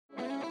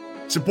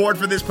Support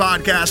for this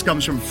podcast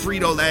comes from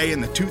Frito-Lay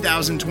and the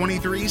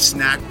 2023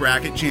 Snack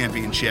Bracket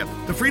Championship.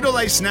 The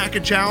Frito-Lay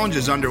Snack Challenge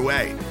is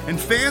underway, and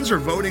fans are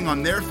voting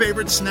on their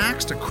favorite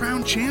snacks to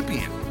crown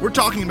champion. We're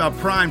talking about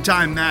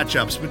prime-time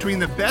matchups between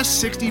the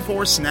best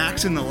 64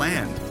 snacks in the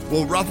land.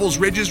 Will Ruffles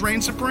Ridges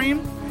reign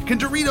supreme? Can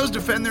Doritos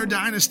defend their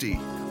dynasty?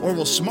 Or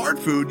will Smart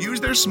Food use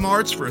their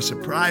smarts for a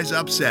surprise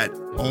upset?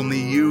 Only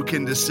you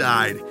can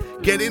decide.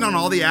 Get in on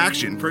all the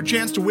action for a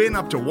chance to win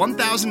up to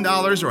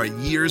 $1,000 or a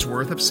year's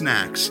worth of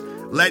snacks.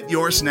 Let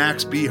your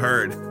snacks be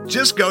heard.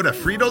 Just go to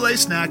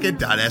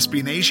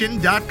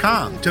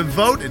fritolaysnacket.sbnation.com to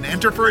vote and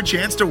enter for a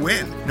chance to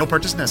win. No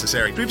purchase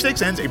necessary.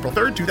 Sweepstakes ends April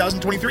 3rd,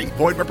 2023.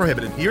 Void where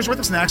prohibited. Year's worth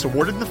of snacks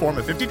awarded in the form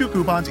of 52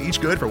 coupons, each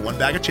good for one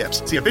bag of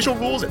chips. See official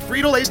rules at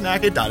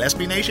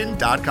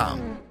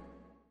fritolaysnacket.sbnation.com.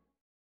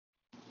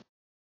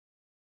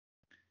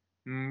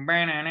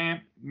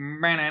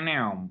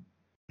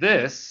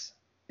 This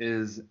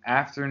is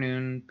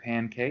Afternoon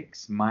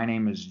Pancakes. My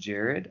name is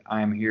Jared.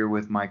 I'm here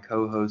with my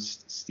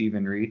co-host,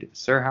 Stephen Reed.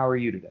 Sir, how are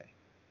you today?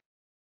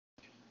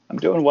 I'm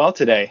doing well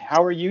today.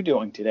 How are you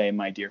doing today,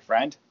 my dear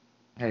friend?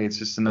 Hey, it's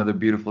just another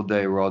beautiful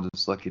day. We're all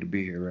just lucky to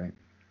be here, right?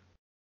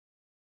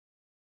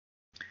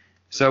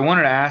 So I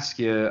wanted to ask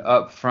you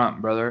up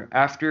front, brother,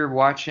 after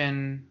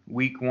watching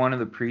week 1 of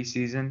the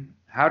preseason,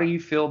 how do you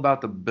feel about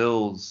the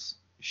Bills'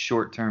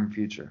 short-term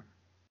future?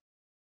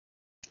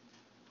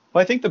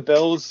 Well, I think the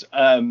Bills,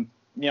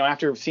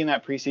 after seeing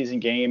that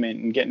preseason game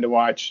and getting to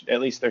watch at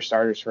least their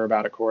starters for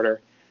about a quarter,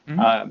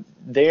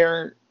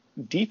 their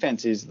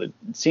defense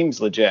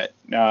seems legit.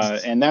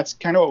 And that's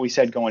kind of what we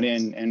said going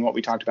in and what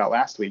we talked about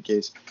last week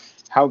is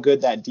how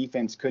good that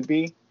defense could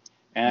be.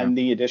 And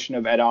the addition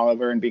of Ed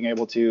Oliver and being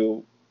able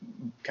to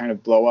kind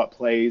of blow up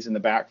plays in the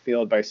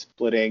backfield by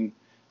splitting,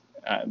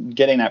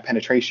 getting that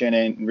penetration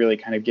and really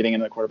kind of getting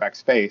into the quarterback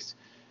space.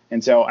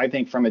 And so I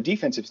think from a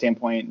defensive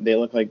standpoint, they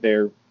look like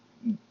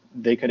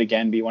they could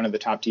again be one of the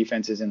top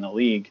defenses in the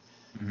league.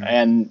 Mm-hmm.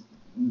 And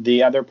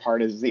the other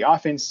part is the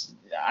offense.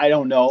 I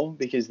don't know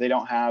because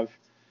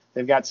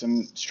they've got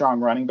some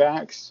strong running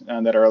backs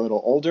that are a little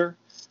older,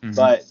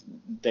 but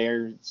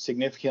they're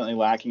significantly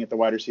lacking at the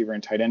wide receiver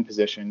and tight end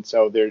position.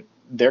 So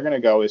they're going to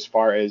go as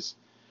far as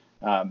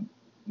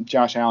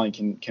Josh Allen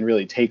can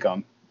really take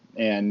them.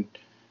 And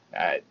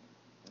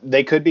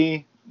they could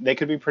be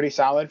pretty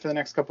solid for the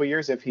next couple of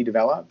years if he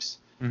develops.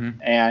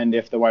 And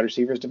if the wide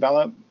receivers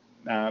develop,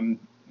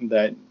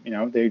 that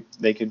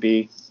they could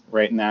be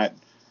right in that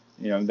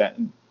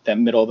that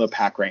middle of the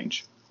pack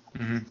range.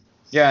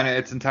 Yeah, and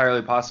it's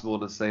entirely possible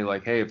to say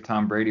like, hey, if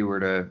Tom Brady were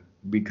to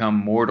become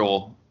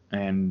mortal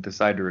and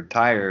decide to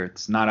retire,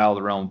 it's not out of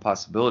the realm of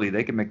possibility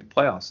they could make the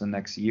playoffs in the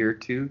next year,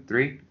 2,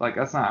 3. Like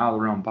that's not out of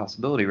the realm of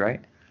possibility,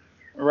 right?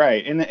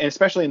 Right, and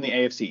especially in the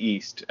AFC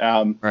East.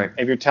 Right.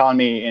 If you're telling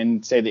me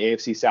in say the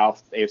AFC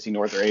South, AFC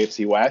North, or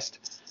AFC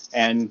West,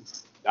 and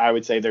I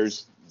would say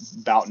there's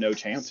about no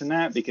chance in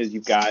that because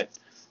you've got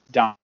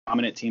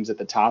dominant teams at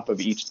the top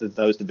of each of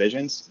those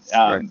divisions.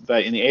 Right.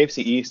 But in the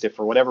AFC East, if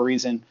for whatever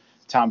reason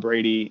Tom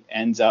Brady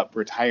ends up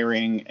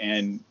retiring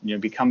and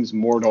becomes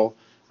mortal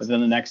within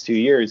the next 2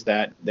 years,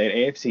 that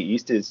AFC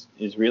East is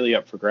really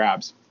up for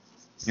grabs.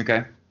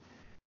 Okay.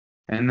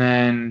 And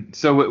then,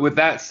 so with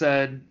that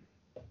said,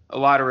 a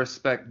lot of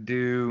respect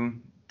due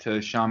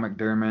to Sean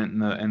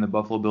McDermott and the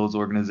Buffalo Bills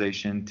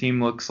organization.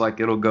 Team looks like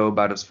it'll go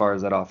about as far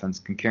as that offense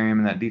can carry him,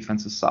 and that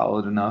defense is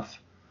solid enough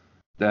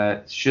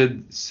that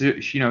should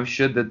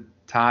the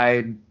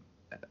tide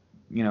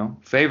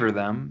favor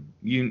them,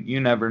 you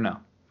never know.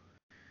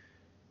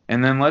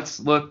 And then let's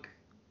look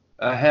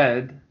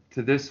ahead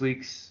to this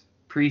week's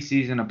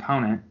preseason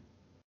opponent,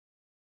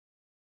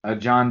 a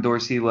John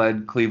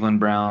Dorsey-led Cleveland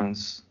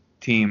Browns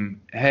team.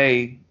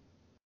 Hey,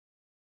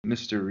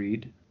 Mr.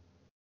 Reed,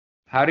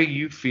 how do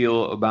you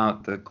feel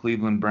about the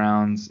Cleveland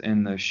Browns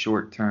in the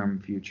short-term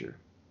future?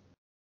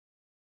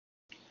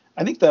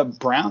 I think the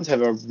Browns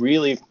have a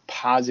really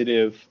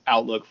positive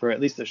outlook for at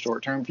least the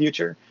short-term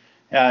future.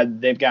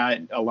 They've got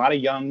a lot of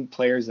young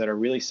players that are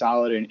really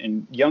solid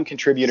and young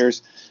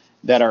contributors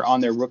that are on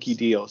their rookie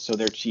deals, so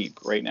they're cheap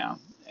right now.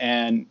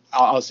 And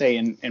I'll say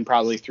in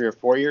probably 3 or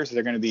 4 years,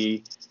 they're going to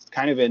be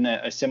kind of in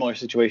a similar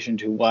situation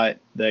to what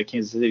the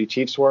Kansas City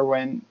Chiefs were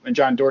when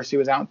John Dorsey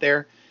was out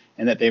there,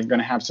 and that they're going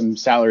to have some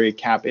salary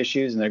cap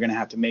issues and they're going to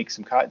have to make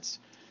some cuts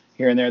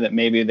here and there that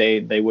maybe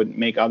they wouldn't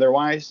make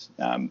otherwise.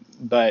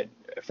 But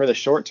for the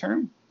short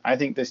term, I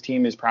think this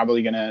team is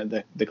probably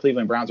the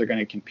Cleveland Browns are going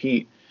to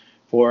compete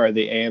for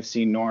the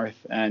AFC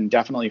North and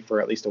definitely for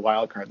at least a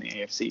wild card in the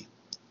AFC.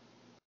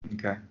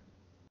 Okay.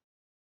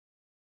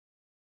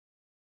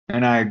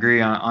 And I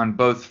agree on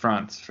both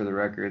fronts for the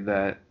record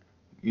that,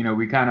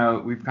 we've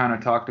kind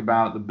of talked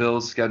about the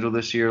Bills' schedule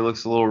this year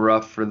looks a little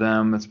rough for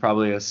them. It's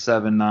probably a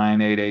 7-9,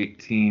 8-8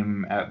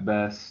 team at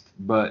best,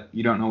 but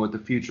you don't know what the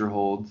future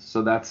holds.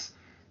 So that's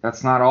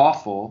not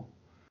awful.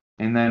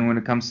 And then when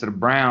it comes to the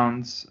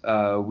Browns,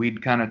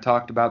 we'd kind of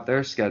talked about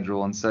their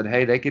schedule and said,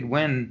 hey, they could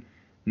win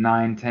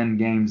 9-10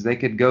 games. They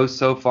could go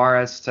so far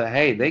as to,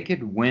 hey, they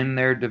could win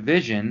their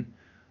division.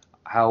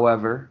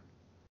 However,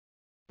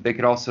 They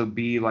could also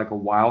be like a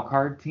wild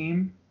card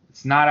team.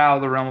 It's not out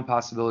of the realm of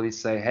possibility to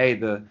say, hey,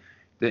 the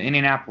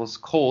Indianapolis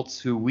Colts,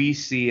 who we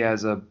see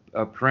as a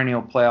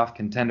perennial playoff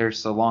contender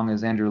so long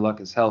as Andrew Luck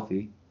is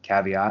healthy,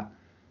 caveat.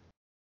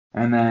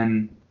 And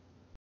then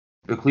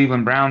the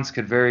Cleveland Browns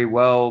could very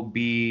well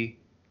be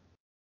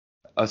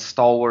a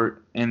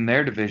stalwart in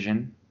their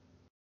division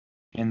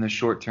in the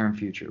short-term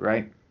future,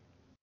 right?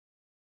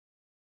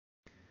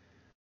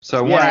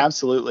 So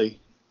absolutely.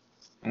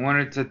 I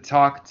wanted to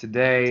talk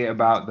today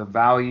about the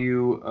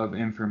value of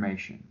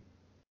information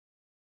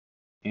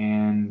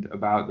and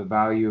about the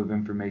value of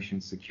information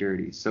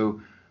security.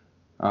 So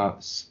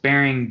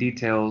sparing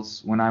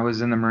details, when I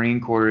was in the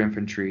Marine Corps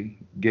Infantry,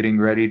 getting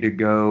ready to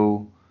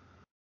go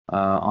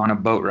on a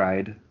boat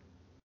ride,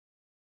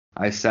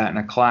 I sat in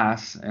a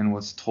class and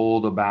was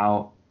told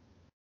about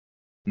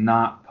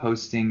not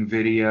posting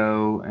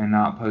video and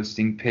not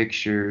posting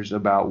pictures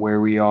about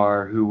where we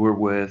are, who we're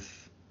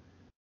with,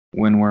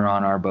 when we're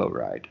on our boat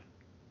ride.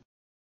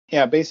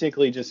 Yeah,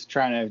 basically just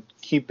trying to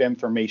keep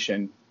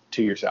information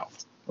to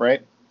yourself,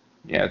 right?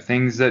 Yeah,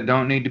 things that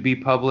don't need to be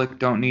public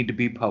don't need to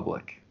be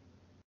public.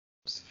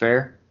 It's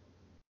fair.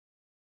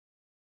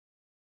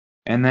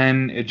 And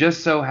then it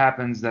just so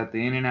happens that the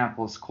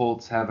Indianapolis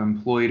Colts have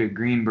employed a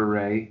Green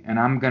Beret, and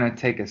I'm going to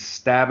take a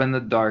stab in the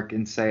dark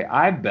and say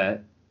I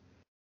bet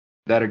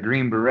that a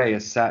Green Beret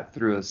has sat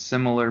through a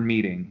similar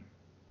meeting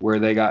where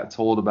they got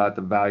told about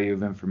the value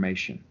of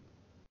information.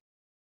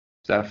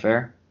 Is that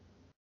fair?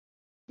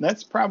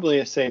 That's probably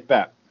a safe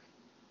bet.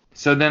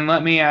 So then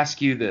let me ask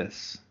you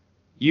this.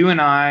 You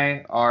and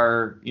I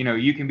are,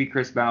 you can be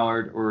Chris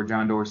Ballard or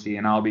John Dorsey,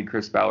 and I'll be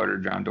Chris Ballard or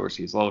John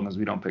Dorsey, as long as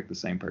we don't pick the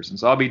same person.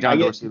 So I'll be John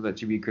Dorsey,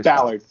 let you be Chris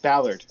Ballard.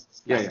 Ballard.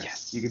 Yeah.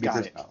 Yes. You can be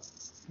Chris Ballard.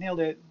 Nailed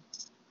it.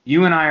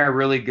 You and I are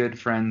really good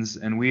friends,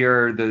 and we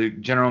are the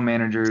general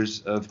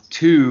managers of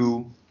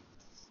two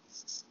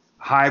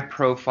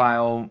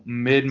high-profile,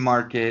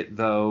 mid-market,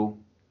 though,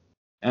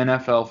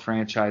 NFL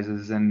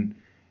franchises. And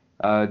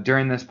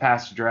during this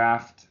past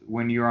draft,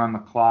 when you were on the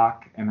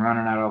clock and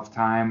running out of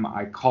time,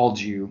 I called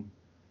you.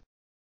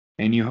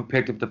 And you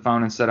picked up the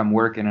phone and said, I'm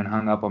working, and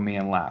hung up on me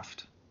and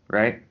laughed,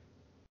 right?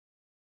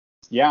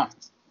 Yeah.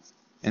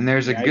 And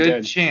there's a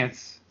good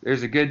chance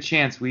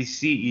we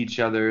see each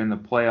other in the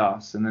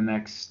playoffs in the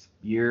next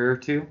year or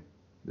two.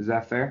 Is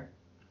that fair?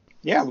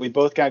 Yeah, we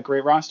both got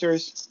great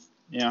rosters.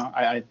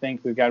 I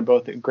think we've got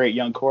both a great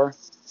young core.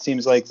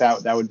 Seems like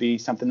that would be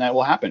something that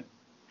will happen.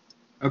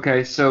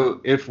 Okay, so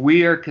if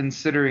we are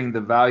considering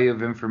the value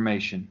of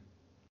information,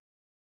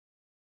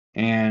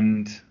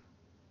 and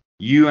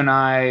you and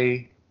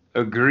I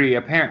agree.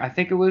 I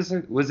think it was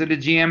it a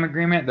GM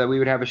agreement that we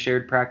would have a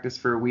shared practice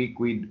for a week.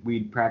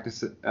 We'd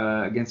practice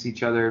against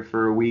each other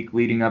for a week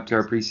leading up to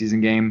our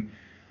preseason game.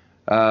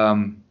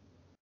 I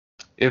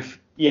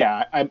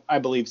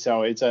believe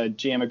so. It's a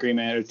GM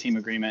agreement or a team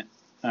agreement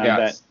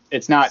that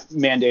it's not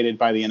mandated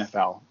by the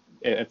NFL,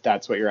 if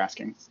that's what you're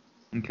asking.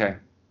 Okay.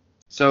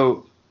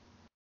 So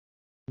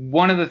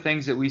one of the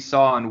things that we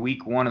saw in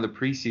week 1 of the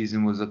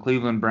preseason was the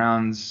Cleveland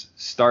Browns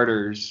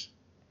starters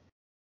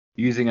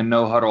using a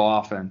no-huddle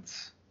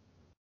offense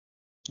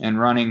and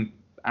running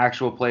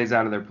actual plays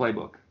out of their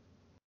playbook,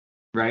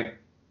 right?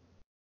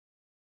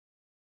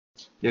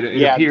 It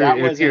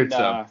appeared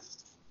so.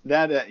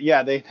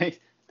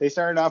 They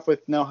started off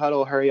with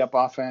no-huddle, hurry-up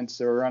offense.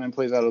 They were running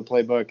plays out of the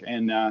playbook,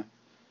 and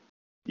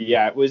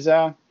it was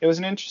an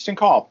interesting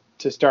call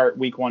to start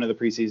week 1 of the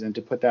preseason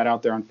to put that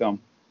out there on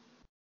film.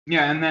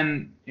 Yeah, and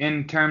then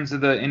in terms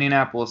of the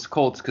Indianapolis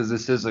Colts, because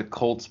this is a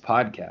Colts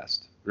podcast,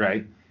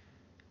 right?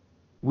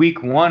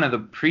 Week 1 of the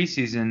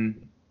preseason,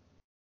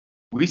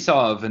 we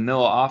saw a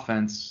vanilla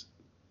offense.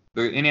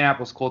 The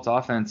Indianapolis Colts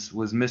offense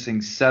was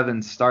missing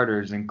 7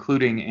 starters,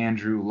 including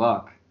Andrew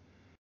Luck.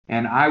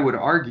 And I would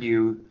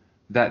argue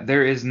that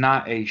there is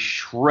not a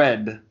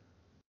shred,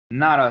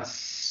 not a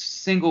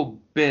single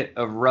bit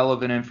of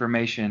relevant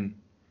information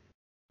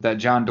that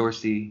John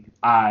Dorsey,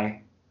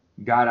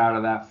 got out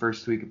of that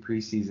first week of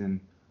preseason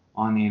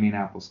on the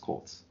Indianapolis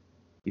Colts.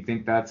 You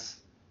think that's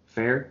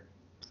fair?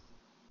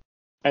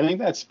 I think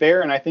that's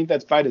fair, and I think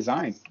that's by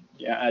design.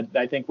 Yeah,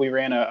 I think we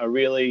ran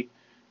the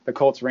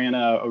Colts ran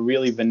a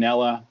really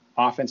vanilla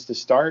offense to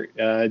start.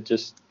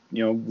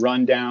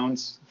 Run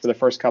downs for the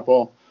first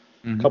couple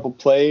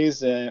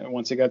plays.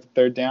 Once it got to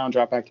third down,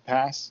 drop back to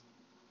pass.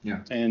 Yeah.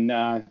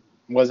 And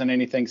wasn't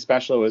anything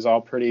special. It was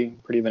all pretty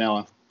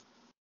vanilla.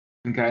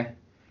 Okay.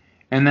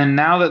 And then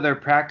now that they're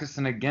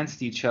practicing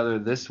against each other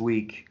this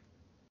week,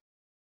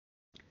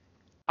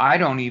 I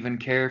don't even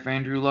care if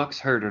Andrew Luck's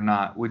hurt or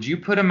not. Would you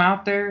put him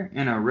out there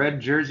in a red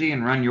jersey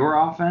and run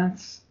your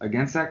offense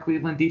against that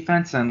Cleveland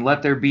defense and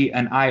let there be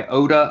an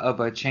iota of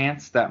a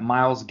chance that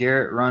Myles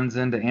Garrett runs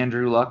into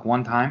Andrew Luck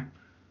one time?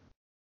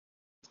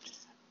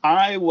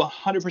 I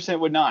 100%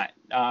 would not.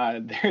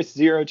 There's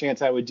zero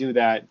chance I would do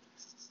that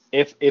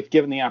if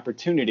given the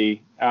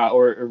opportunity,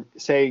 or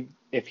say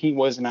if he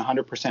wasn't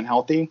 100%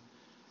 healthy.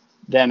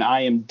 Then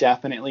I am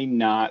definitely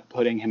not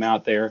putting him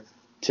out there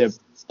to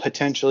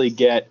potentially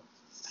get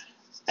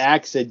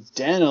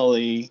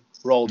accidentally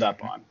rolled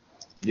up on.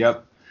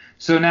 Yep.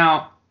 So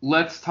now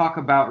let's talk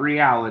about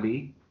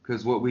reality,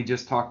 because what we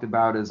just talked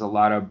about is a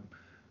lot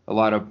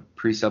of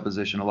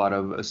presupposition, a lot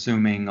of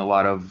assuming, a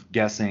lot of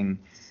guessing.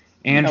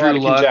 A lot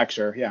of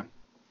conjecture, yeah.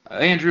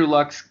 Andrew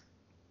Luck's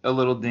a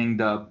little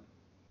dinged up.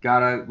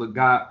 Got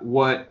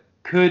what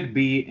could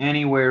be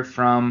anywhere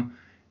from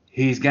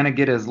he's going to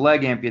get his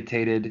leg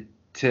amputated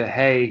to,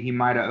 hey, he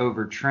might have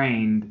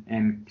overtrained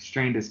and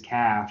strained his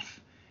calf,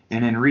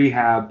 and in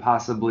rehab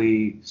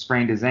possibly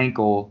sprained his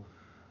ankle.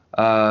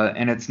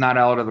 And it's not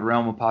out of the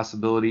realm of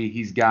possibility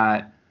he's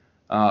got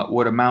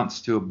what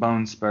amounts to a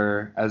bone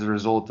spur as a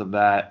result of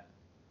that,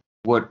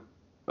 what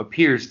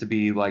appears to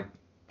be like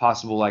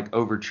possible like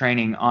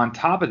overtraining, on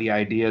top of the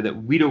idea that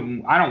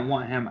I don't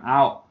want him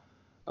out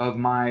of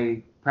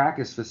my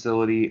practice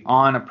facility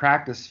on a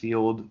practice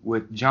field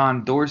with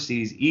John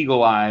Dorsey's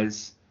eagle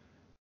eyes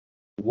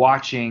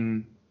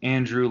watching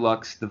Andrew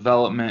Luck's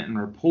development and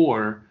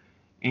rapport.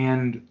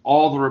 And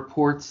all the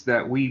reports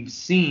that we've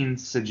seen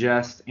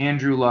suggest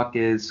Andrew Luck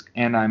is,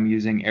 and I'm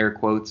using air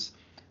quotes,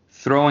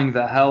 throwing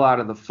the hell out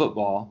of the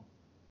football.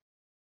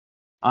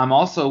 I'm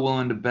also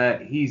willing to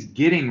bet he's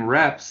getting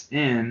reps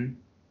in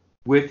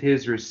with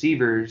his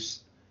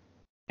receivers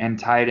and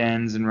tight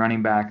ends and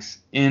running backs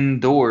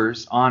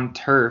indoors on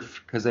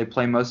turf, because they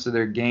play most of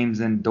their games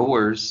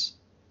indoors.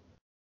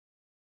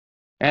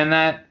 And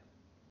that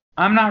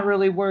I'm not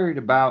really worried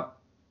about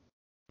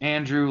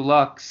Andrew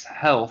Luck's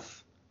health.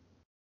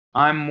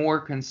 I'm more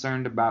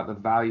concerned about the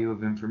value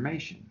of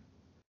information.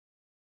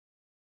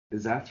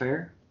 Is that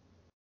fair?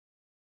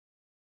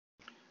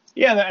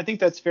 Yeah, I think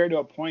that's fair to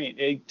a point.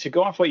 To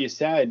go off what you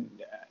said,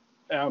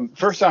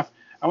 first off,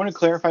 I want to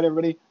clarify to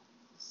everybody,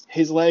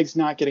 his leg's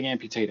not getting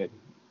amputated.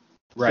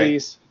 Right.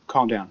 Please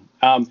calm down.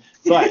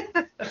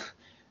 But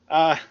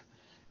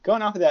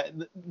going off of that,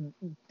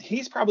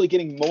 he's probably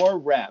getting more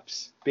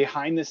reps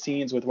behind the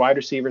scenes with wide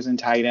receivers and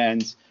tight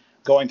ends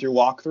going through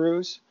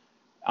walkthroughs,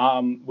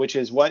 which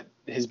is what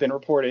has been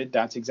reported.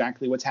 That's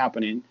exactly what's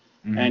happening.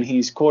 Mm-hmm. And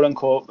he's, quote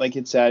unquote, like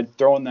it said,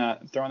 throwing the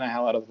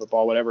hell out of the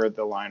football, whatever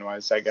the line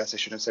was. I guess I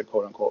shouldn't have said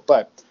quote unquote,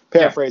 but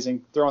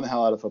paraphrasing, throwing the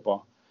hell out of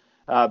football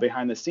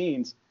behind the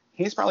scenes.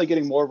 He's probably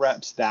getting more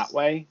reps that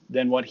way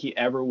than what he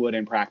ever would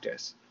in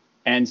practice.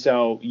 And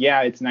so,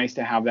 yeah, it's nice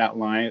to have that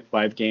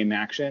live game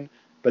action,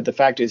 but the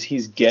fact is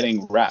he's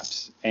getting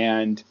reps.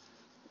 And,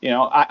 you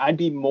know, I'd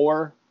be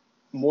more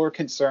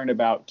concerned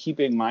about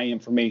keeping my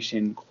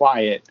information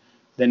quiet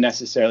than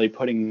necessarily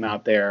putting him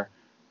out there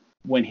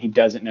when he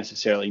doesn't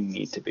necessarily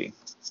need to be.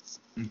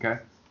 Okay.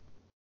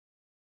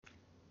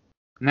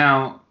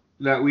 Now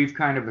that we've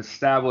kind of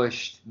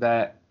established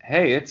that,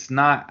 hey, it's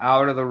not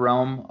out of the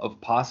realm of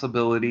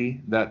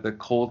possibility that the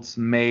Colts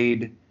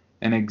made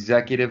an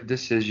executive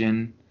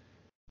decision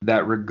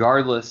that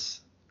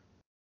regardless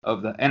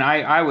of the, and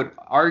I would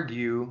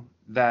argue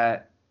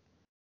that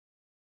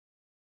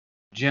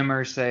Jim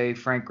Irsay,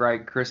 Frank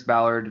Reich, Chris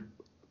Ballard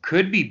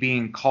could be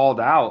being called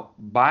out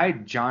by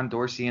John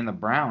Dorsey and the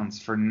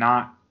Browns for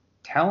not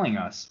telling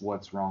us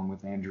what's wrong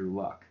with Andrew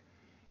Luck.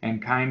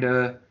 And kind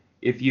of,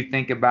 if you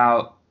think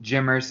about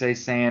Jim Irsay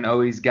saying,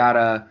 oh, he's got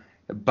a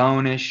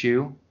bone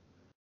issue,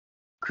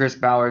 Chris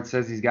Ballard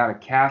says he's got a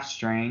calf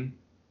strain,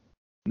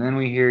 and then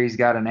we hear he's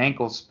got an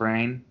ankle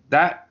sprain,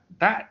 that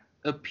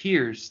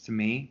appears to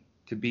me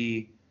to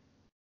be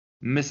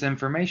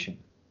misinformation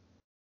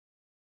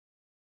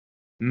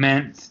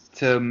meant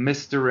to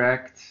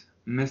misdirect,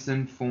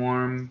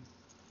 misinform,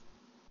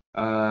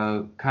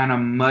 kind of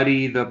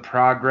muddy the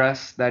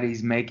progress that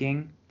he's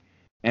making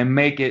and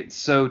make it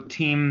so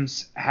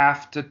teams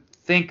have to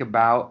think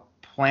about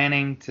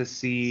planning to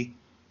see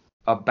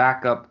a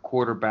backup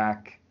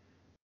quarterback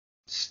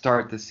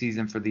start the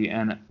season for the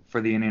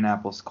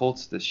Indianapolis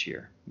Colts this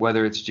year,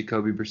 whether it's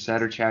Jacoby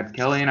Brissett or Chad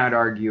Kelly, and I'd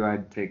argue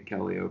I'd take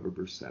Kelly over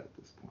Brissett at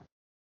this point.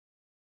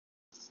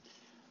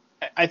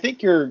 I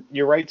think you're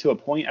right to a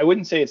point. I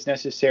wouldn't say it's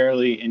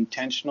necessarily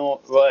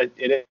intentional. Well,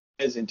 it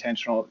is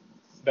intentional,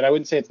 but I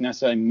wouldn't say it's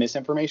necessarily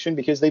misinformation,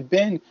 because they've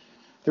been,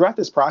 throughout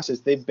this process,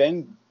 they've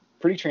been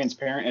pretty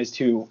transparent as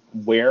to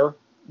where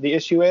the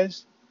issue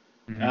is.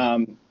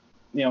 Mm-hmm.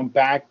 You know,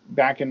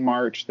 back in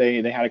March,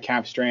 they had a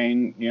calf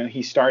strain. You know,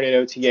 he started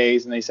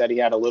OTAs and they said he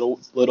had a little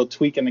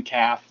tweak in the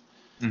calf.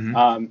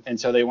 Mm-hmm. And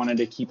so they wanted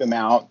to keep him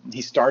out.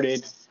 He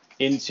started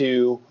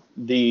into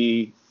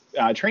the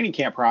training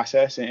camp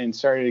process and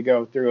started to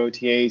go through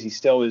OTAs. He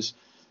still was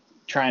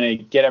trying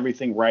to get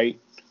everything right.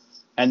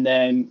 And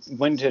then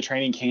went to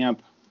training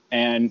camp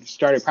and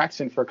started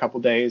practicing for a couple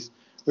days,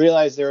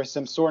 realized there was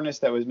some soreness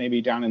that was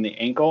maybe down in the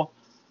ankle.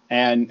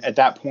 And at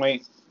that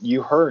point,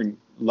 you heard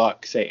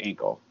Luck say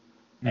ankle.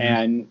 Mm-hmm.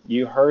 And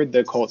you heard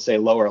the Colts say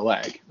lower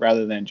leg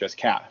rather than just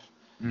calf.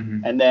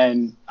 Mm-hmm. And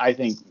then I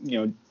think, you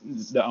know,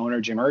 the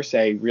owner, Jim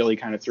Irsay, really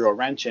kind of threw a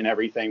wrench in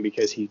everything,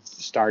 because he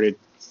started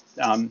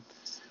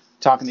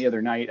talking the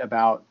other night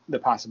about the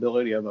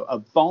possibility of a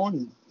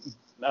bone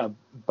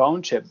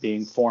chip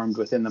being formed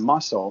within the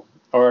muscle.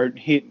 Or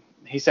he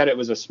said it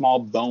was a small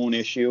bone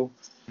issue.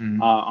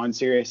 Mm-hmm. On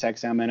Sirius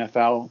XM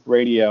NFL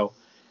radio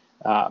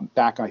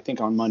back, I think,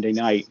 on Monday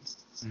night,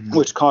 mm-hmm.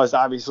 which caused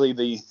obviously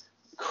the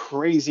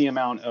crazy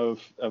amount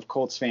of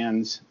Colts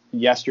fans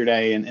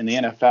yesterday and the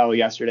NFL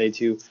yesterday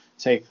to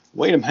say,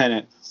 wait a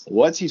minute,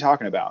 what's he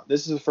talking about?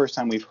 This is the first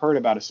time we've heard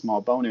about a small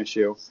bone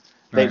issue.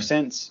 Right. They've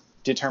since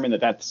determined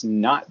that that's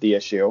not the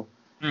issue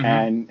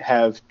and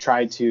have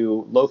tried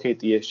to locate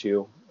the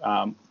issue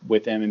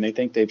with him, and they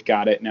think they've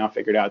got it now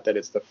figured out that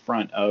it's the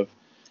front of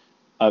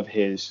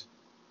his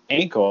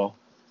ankle.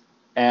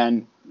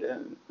 And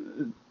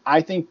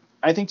I think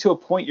to a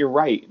point you're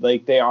right.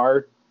 Like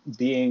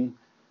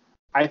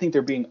I think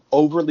they're being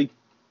overly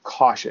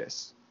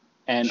cautious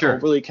and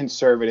overly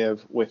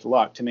conservative with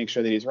Luck to make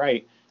sure that he's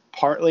right,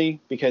 partly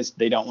because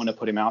they don't want to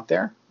put him out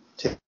there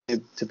to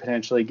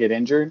potentially get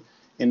injured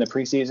in the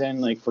preseason.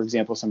 Like, for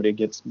example,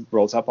 somebody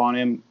rolls up on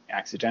him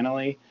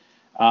accidentally,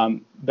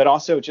 but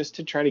also just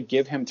to try to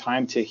give him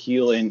time to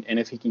heal. And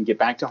if he can get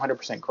back to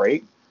 100%,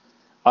 great.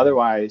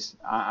 Otherwise,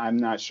 I'm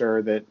not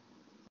sure that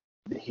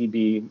he'd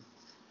be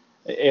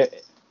 –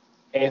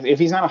 if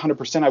he's not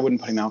 100%, I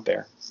wouldn't put him out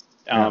there.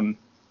 And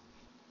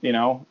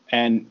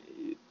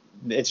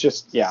it's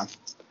just, yeah.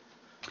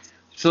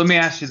 So let me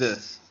ask you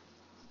this.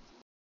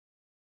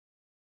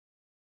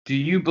 Do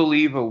you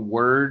believe a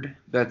word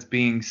that's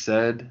being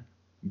said,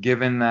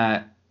 given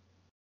that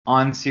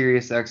on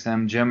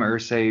SiriusXM, Jim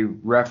Irsay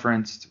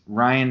referenced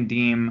Ryan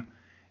Deem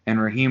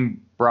and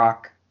Raheem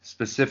Brock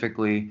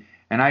specifically,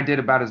 and I did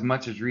about as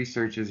much as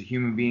research as a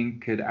human being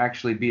could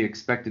actually be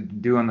expected to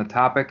do on the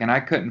topic, and I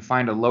couldn't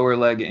find a lower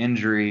leg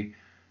injury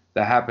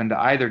that happened to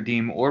either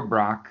Deem or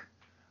Brock.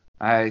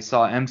 I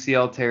saw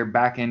MCL tear,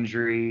 back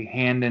injury,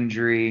 hand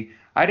injury.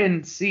 I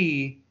didn't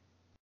see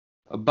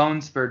a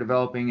bone spur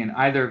developing in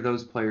either of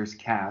those players'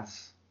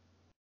 calves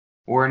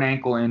or an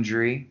ankle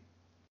injury,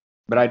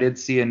 but I did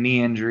see a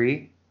knee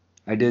injury.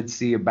 I did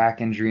see a back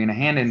injury and a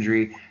hand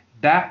injury.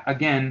 That,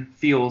 again,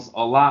 feels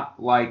a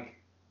lot like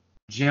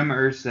Jim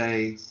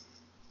Irsay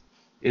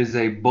is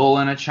a bull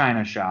in a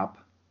china shop,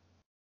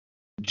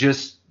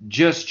 just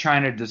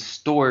trying to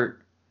distort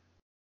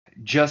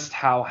just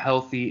how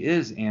healthy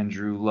is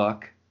Andrew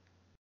Luck,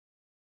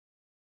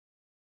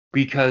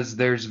 because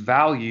there's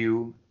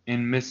value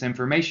in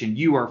misinformation.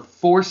 You are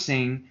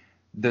forcing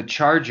the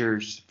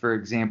Chargers, for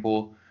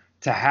example,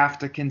 to have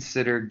to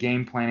consider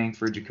game planning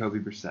for Jacoby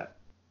Brissett.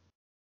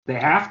 They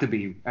have to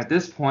be. At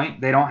this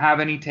point, they don't have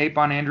any tape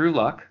on Andrew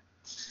Luck,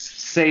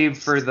 save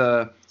for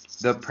the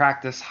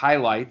practice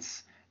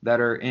highlights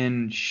that are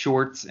in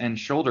shorts and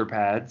shoulder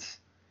pads,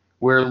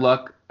 where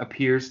Luck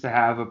appears to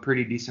have a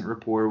pretty decent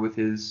rapport with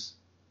his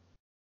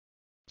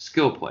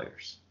skill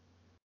players,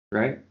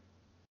 right?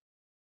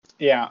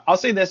 Yeah, I'll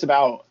say this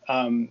about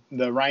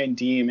the Ryan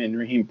Deem and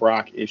Raheem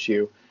Brock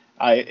issue.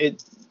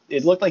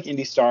 It looked like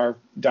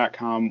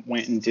IndyStar.com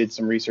went and did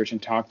some research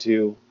and talked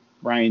to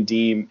Ryan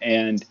Deem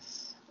and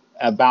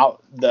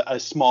about a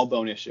small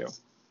bone issue.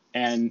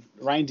 And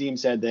Ryan Deem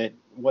said that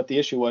what the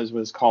issue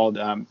was called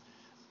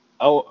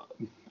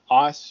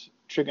os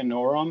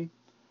trigonorum,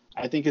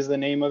 I think is the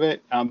name of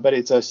it. But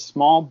it's a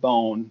small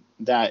bone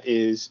that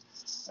is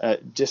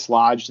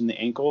dislodged in the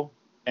ankle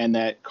and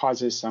that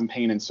causes some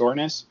pain and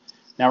soreness.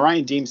 Now,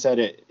 Ryan Deem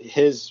said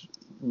his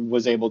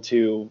was able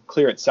to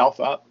clear itself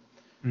up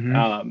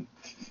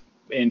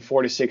in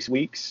 4 to 6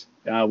 weeks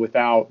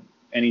without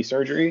any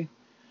surgery.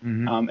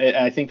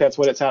 I think that's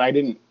what it said. I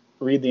didn't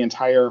read the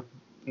entire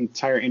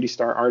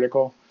IndyStar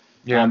article,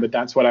 but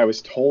that's what I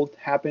was told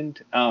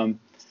happened.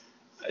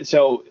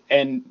 So,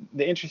 and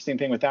the interesting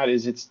thing with that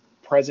is it's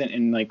present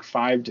in like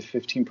 5 to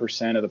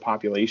 15% of the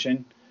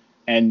population.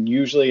 And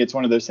usually it's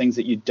one of those things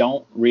that you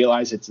don't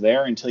realize it's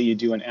there until you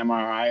do an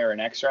MRI or an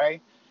X-ray.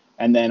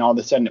 And then all of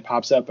a sudden it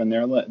pops up and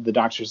the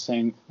doctor's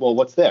saying, well,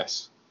 what's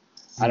this?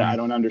 I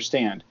don't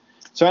understand.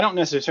 So I don't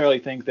necessarily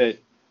think that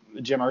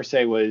Jim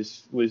Irsay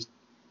was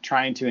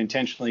trying to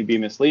intentionally be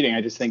misleading.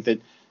 I just think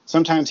that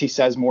sometimes he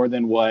says more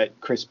than what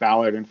Chris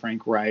Ballard and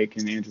Frank Reich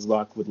and Andrew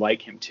Luck would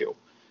like him to.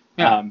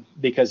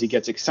 Because he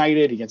gets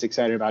excited. He gets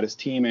excited about his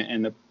team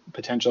and the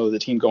potential of the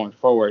team going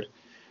forward.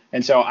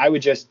 And so I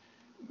would just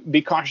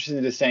be cautious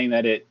into saying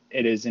that it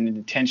is an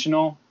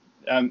intentional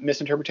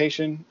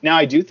misinterpretation. Now,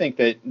 I do think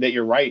that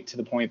you're right to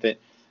the point that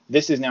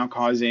this is now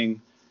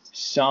causing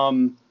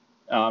some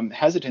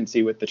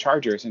hesitancy with the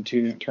Chargers in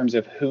terms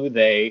of who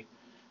they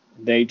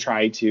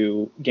try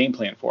to game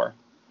plan for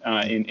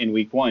in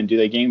week one. Do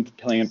they game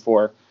plan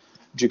for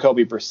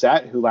Jacoby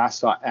Brissett, who last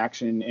saw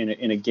action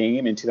in a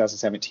game in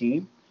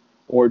 2017,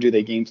 or do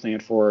they game plan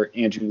for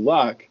Andrew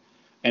Luck?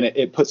 And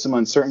it puts some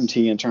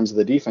uncertainty in terms of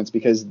the defense,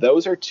 because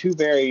those are two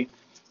very,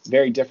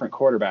 very different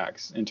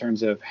quarterbacks in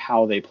terms of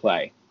how they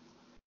play.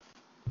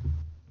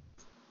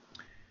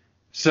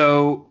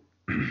 So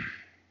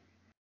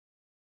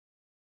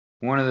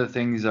one of the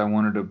things I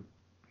wanted to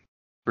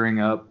bring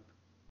up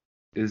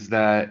is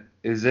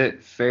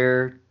it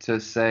fair to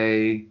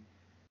say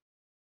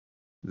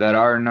that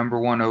our number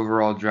one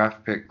overall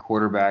draft pick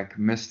quarterback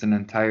missed an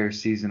entire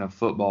season of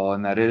football,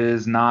 and that it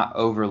is not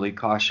overly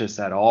cautious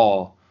at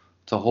all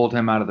to hold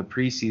him out of the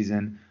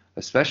preseason,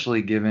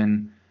 especially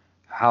given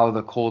how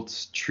the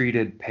Colts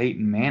treated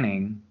Peyton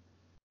Manning,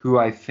 who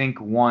I think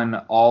won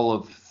all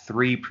of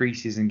 3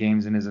 preseason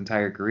games in his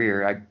entire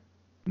career. I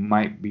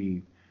might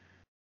be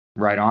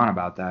right on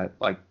about that.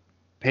 Like,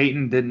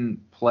 Peyton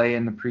didn't play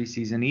in the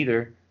preseason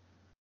either.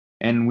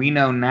 And we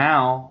know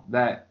now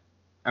that,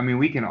 I mean,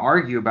 we can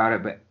argue about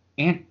it, but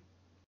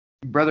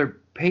brother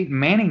Peyton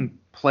Manning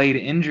played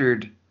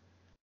injured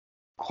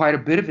quite a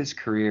bit of his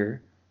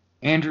career.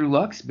 Andrew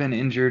Luck's been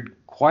injured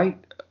quite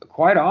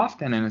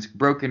often, and it's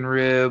broken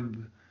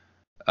rib,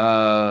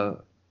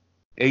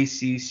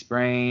 AC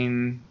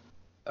sprain.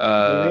 He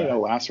had a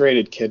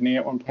lacerated kidney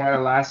at one point. Had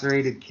a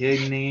lacerated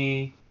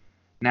kidney.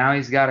 Now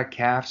he's got a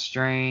calf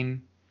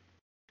strain.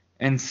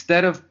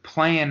 Instead of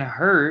playing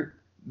hurt,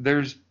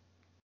 there's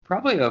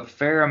probably a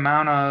fair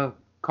amount of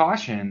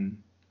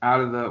caution out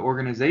of the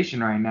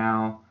organization right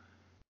now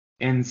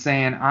in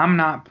saying, I'm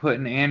not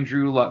putting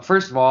Andrew Luck.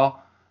 First of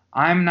all,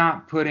 I'm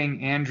not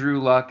putting Andrew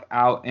Luck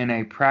out in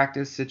a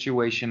practice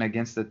situation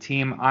against a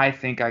team I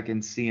think I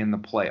can see in the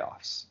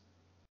playoffs.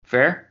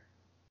 Fair?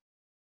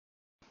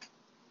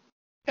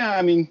 Yeah,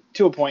 I mean,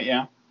 to a point,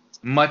 yeah.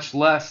 Much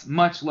less a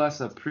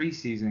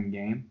preseason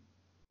game.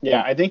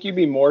 Yeah, I think you'd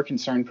be more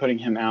concerned putting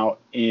him out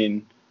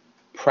in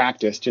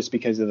practice just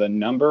because of the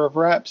number of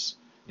reps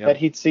that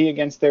he'd see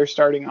against their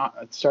starting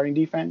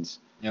defense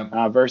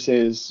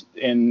versus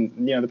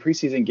in the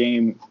preseason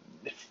game.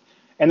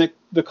 And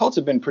the Colts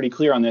have been pretty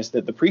clear on this,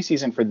 that the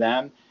preseason for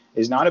them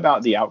is not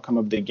about the outcome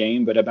of the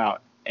game, but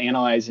about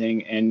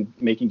analyzing and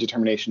making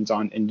determinations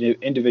on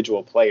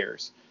individual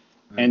players.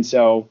 Right. And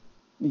so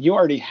you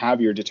already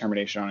have your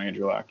determination on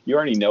Andrew Luck. You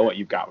already know what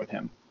you've got with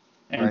him.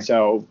 And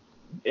so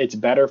it's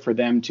better for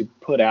them to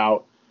put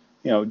out,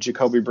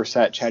 Jacoby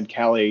Brissett, Chad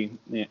Kelly,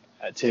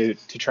 to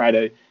try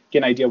to get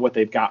an idea of what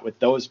they've got with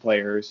those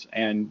players.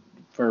 And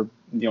for,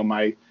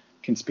 my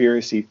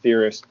conspiracy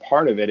theorist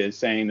part of it is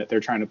saying that they're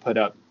trying to put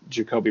up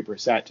Jacoby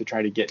Brissett to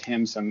try to get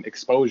him some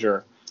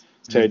exposure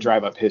to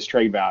drive up his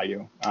trade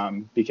value,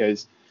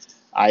 because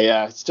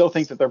I still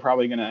think that they're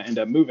probably going to end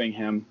up moving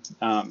him,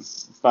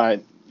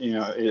 but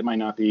it might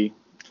not be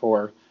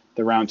for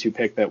the round 2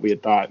 pick that we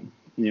had thought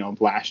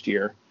last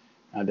year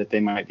that they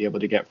might be able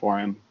to get for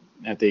him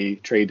at the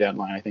trade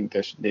deadline. I think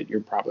that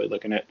you're probably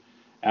looking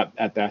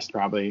at best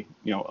probably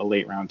a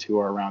late round 2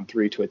 or a round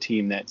 3 to a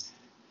team that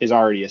is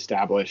already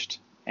established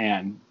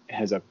and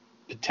has a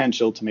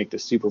potential to make the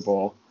Super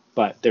Bowl,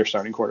 but their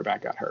starting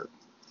quarterback got hurt.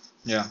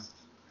 Yeah.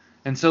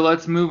 And so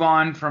let's move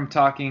on from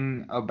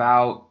talking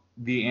about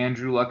the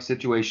Andrew Luck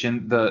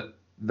situation, the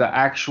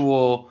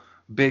actual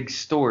big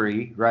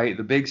story, right?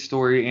 The big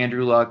story,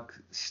 Andrew Luck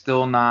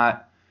still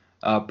not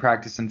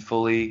practicing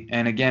fully.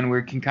 And again,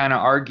 we can kind of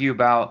argue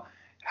about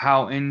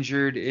how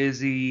injured is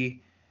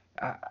he,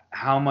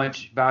 how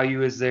much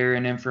value is there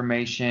in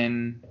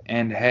information,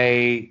 and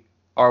hey,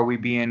 are we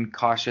being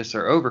cautious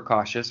or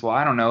overcautious? Well,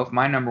 I don't know. If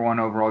my number 1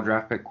 overall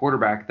draft pick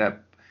quarterback,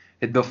 that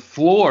the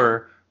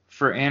floor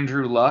for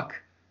Andrew Luck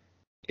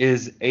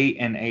is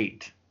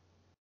 8-8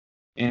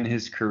 in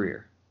his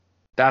career.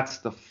 That's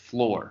the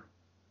floor.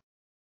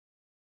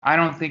 I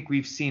don't think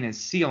we've seen his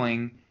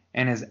ceiling,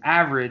 and his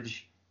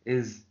average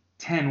is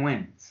 10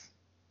 wins.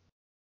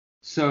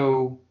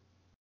 So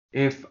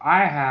if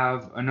I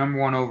have a number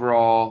 1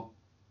 overall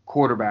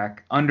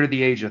quarterback under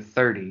the age of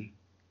 30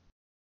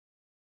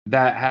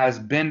 that has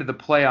been to the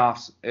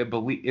playoffs,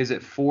 is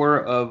it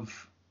 4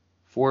 of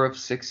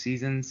 6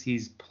 seasons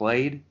he's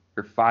played,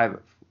 or 5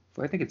 of,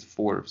 I think it's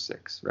 4 of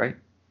 6, right?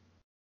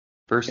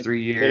 First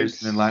 3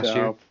 years and then last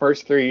year.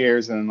 First 3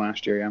 years and then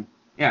last year, yeah.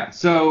 Yeah.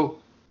 So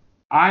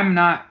I'm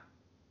not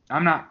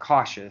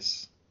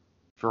cautious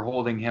for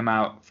holding him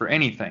out for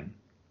anything.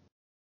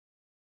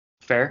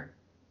 Fair?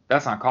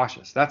 That's not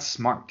cautious. That's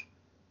smart.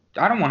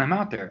 I don't want him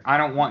out there. I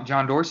don't want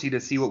John Dorsey to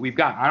see what we've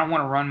got. I don't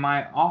want to run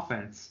my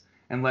offense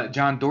and let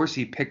John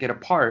Dorsey pick it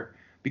apart,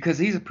 because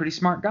he's a pretty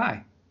smart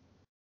guy.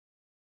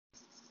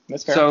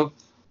 That's fair. So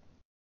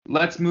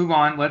let's move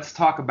on. Let's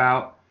talk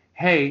about,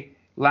 hey,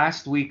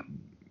 last week,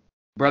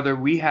 brother,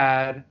 we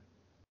had,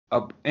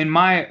 in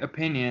my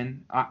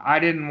opinion, I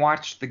didn't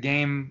watch the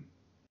game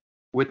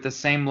with the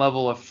same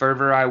level of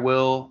fervor I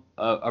will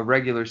a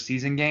regular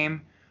season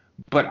game,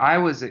 but I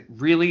was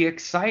really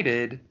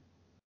excited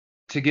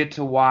to get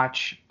to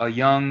watch a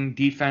young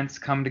defense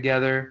come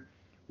together,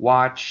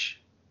 watch,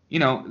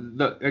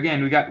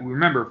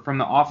 remember, from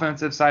the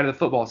offensive side of the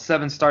football,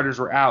 7 starters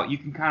were out. You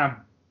can kind of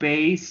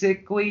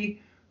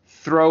basically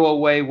throw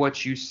away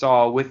what you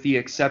saw, with the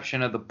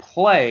exception of the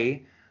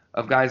play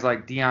of guys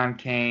like Deion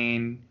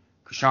Kane,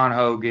 Keshawn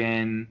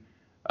Hogan,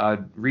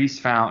 Reese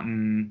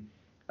Fountain,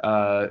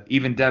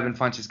 even Devin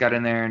Funchess got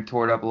in there and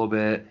tore it up a little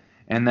bit.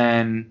 And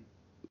then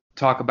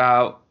talk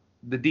about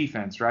the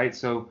defense, right?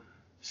 So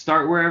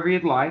start wherever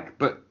you'd like,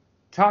 but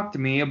talk to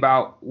me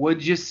about,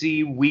 what'd you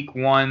see week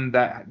 1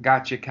 that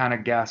got you kind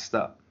of gassed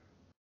up?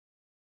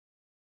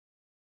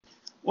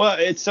 Well,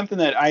 it's something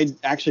that I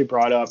actually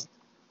brought up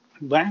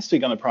last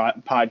week on the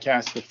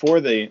podcast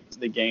before the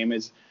game.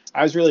 Is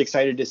I was really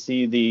excited to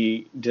see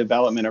the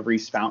development of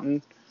Reese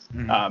Fountain,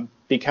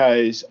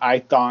 because I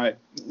thought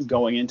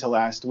going into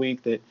last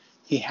week that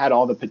he had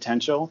all the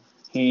potential.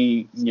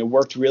 He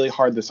worked really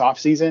hard this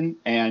offseason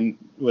and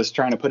was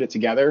trying to put it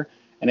together.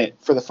 And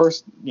for the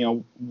first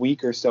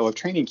week or so of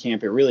training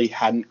camp, it really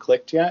hadn't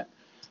clicked yet.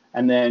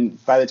 And then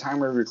by the time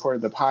we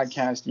recorded the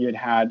podcast, you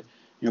had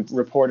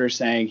reporters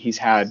saying he's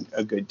had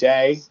a good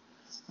day.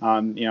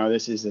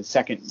 This is the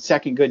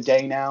second good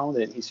day now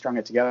that he strung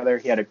it together.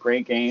 He had a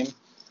great game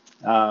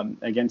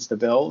against the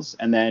Bills,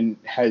 and then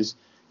has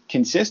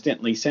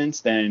consistently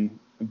since then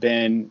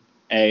been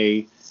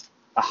a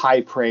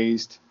high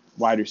praised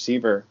wide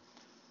receiver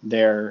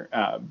there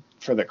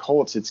for the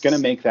Colts. It's going to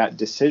make that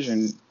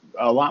decision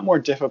a lot more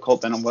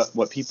difficult than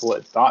what people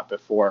had thought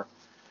before.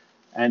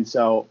 And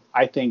so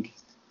I think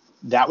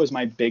that was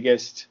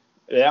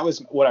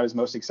what I was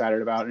most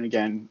excited about. And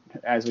again,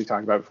 as we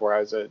talked about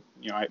before,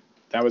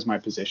 that was my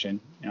position.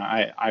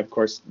 I of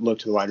course look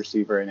to the wide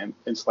receiver and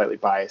am slightly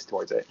biased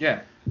towards it.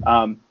 Yeah.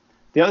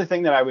 The other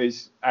thing that I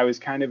was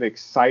kind of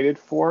excited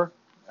for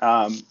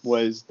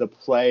was the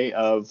play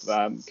of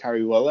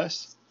Kyrie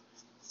Willis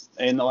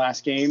in the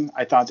last game.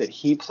 I thought that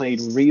he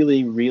played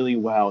really, really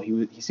well.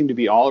 He seemed to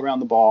be all around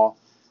the ball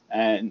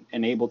and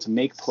able to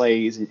make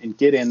plays and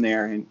get in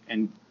there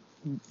and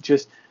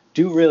just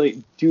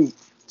do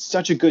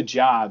such a good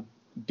job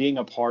being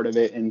a part of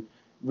it and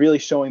really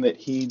showing that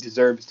he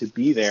deserves to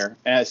be there.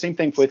 Same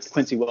thing with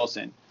Quincy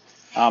Wilson.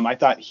 I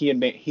thought he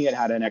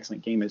had an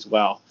excellent game as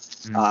well.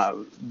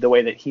 The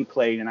way that he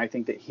played, and I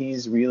think that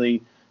he's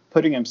really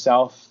putting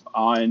himself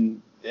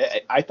on.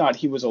 I thought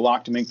he was a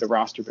lock to make the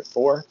roster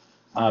before,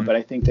 but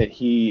I think that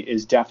he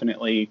is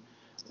definitely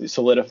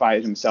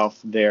solidified himself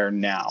there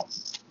now.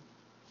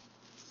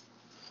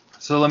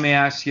 So let me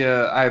ask you.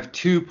 I have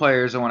two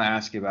players I want to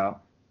ask you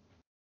about.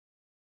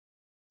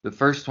 The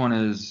first one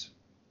is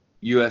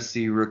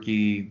USC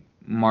rookie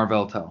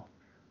Marvell Tell.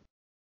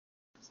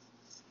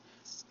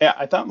 Yeah,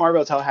 I thought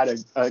Marvell Tell had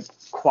a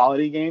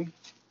quality game,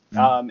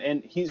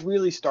 and he's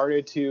really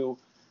started to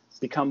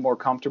become more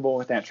comfortable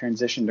with that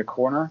transition to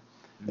corner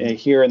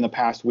here in the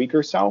past week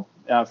or so,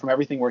 from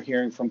everything we're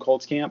hearing from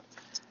Colts camp.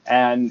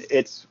 And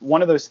it's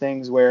one of those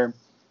things where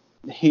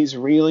he's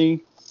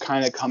really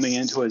kind of coming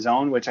into his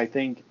own, which I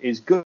think is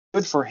good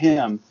for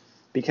him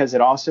because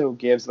it also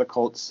gives the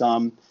Colts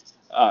some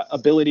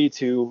ability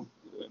to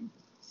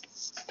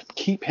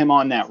keep him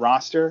on that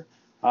roster.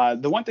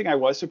 The one thing I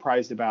was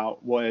surprised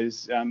about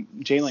was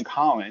Jalen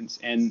Collins,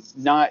 and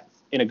not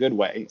in a good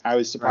way. I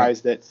was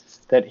surprised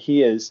that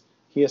he has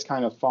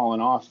kind of fallen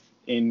off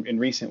in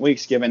recent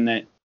weeks, given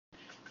that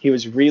he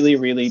was really,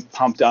 really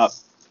pumped up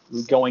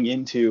going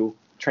into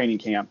training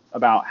camp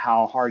about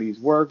how hard he's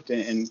worked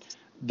and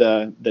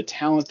the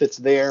talent that's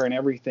there and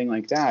everything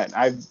like that.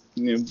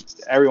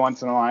 Every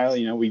once in a while,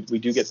 we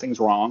do get things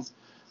wrong,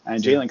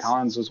 and Jalen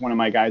Collins was one of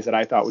my guys that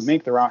I thought would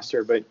make the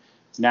roster, but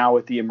now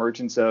with the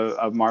emergence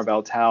of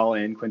Marvell Tell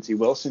and Quincy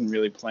Wilson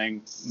really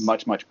playing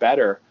much, much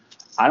better,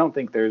 I don't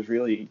think there's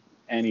really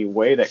any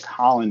way that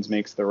Collins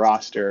makes the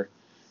roster.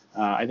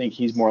 I think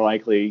he's more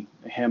likely,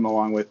 him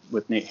along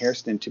with Nate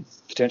Hairston, to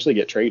potentially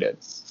get traded.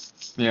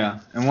 Yeah,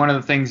 and one of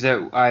the things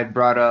that I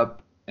brought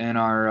up in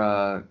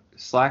our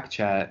Slack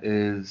chat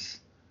is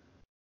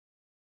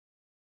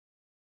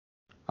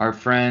our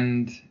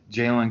friend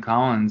Jalen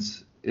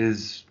Collins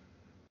is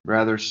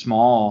rather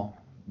small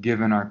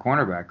given our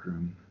cornerback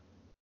room.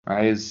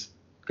 Right, he's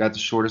got the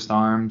shortest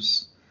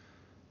arms.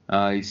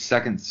 He's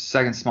second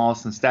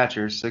smallest in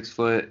stature, 6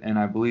 foot, and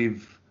I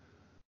believe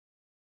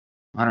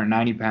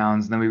 190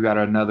 pounds. And then we've got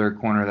another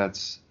corner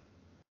that's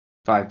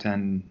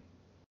 5'10",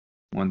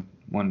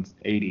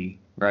 180,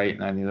 right?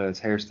 And I think that's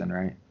Hairston,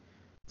 right?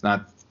 It's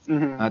not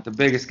the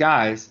biggest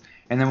guys.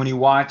 And then when you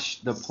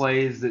watch the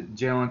plays that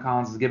Jalen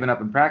Collins is giving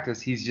up in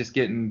practice, he's just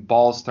getting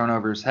balls thrown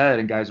over his head,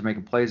 and guys are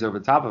making plays over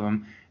the top of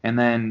him. And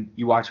then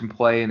you watch him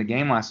play in the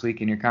game last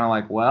week, and you're kind of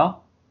like,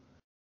 well,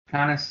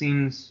 kind of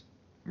seems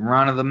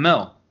run of the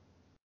mill.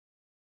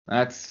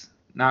 That's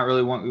not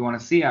really what we want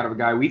to see out of a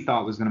guy we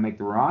thought was going to make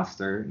the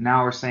roster.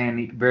 Now we're saying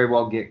he could very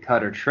well get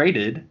cut or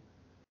traded.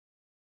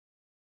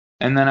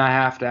 And then I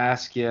have to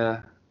ask you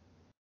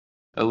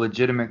a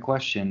legitimate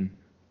question.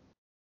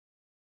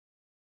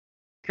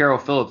 Carroll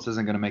Phillips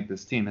isn't going to make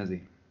this team, is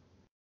he?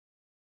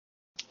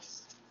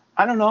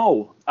 I don't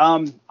know.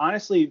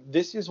 Honestly,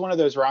 this is one of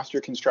those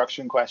roster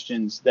construction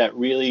questions that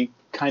really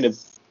kind of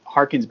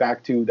harkens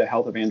back to the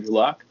health of Andrew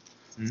Luck.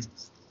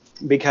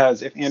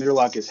 Because if Andrew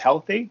Luck is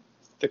healthy,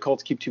 the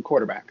Colts keep 2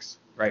 quarterbacks.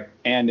 Right.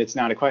 And it's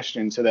not a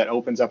question, so that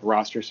opens up a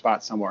roster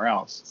spot somewhere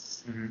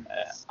else.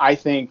 I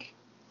think,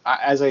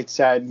 as I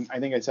said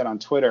on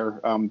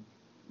Twitter,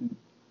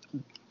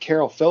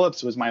 Carroll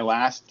Phillips was my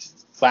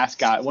last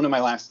guy, one of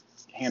my last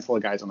handful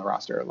of guys on the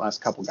roster,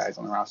 last couple guys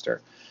on the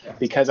roster,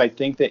 because I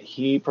think that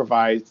he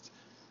provides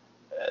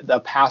the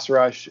pass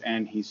rush,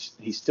 and he's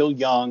still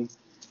young,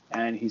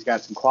 and he's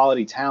got some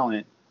quality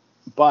talent,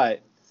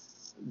 but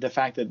the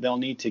fact that they'll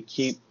need to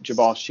keep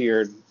Jabal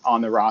Sheard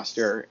on the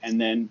roster and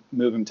then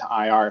move him to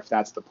IR if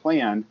that's the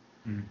plan,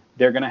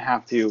 they're going to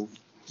have to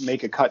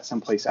make a cut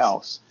someplace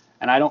else.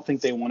 And I don't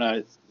think they want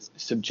to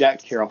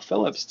subject Carroll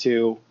Phillips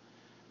to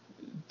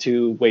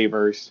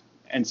waivers.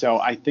 And so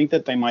I think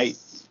that they might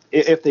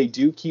if they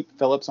do keep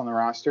Phillips on the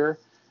roster,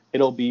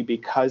 it'll be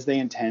because they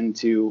intend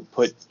to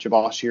put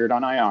Jabal Sheard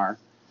on IR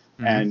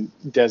and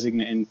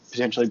designate and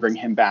potentially bring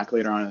him back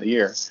later on in the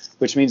year,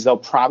 which means they'll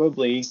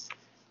probably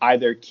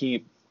either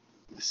keep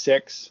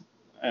 6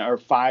 or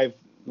 5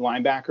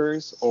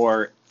 linebackers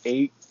or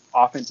 8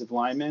 offensive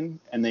linemen,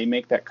 and they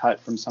make that cut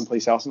from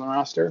someplace else on the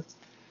roster.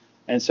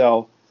 And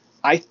so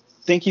I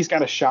think he's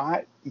got a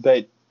shot,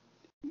 but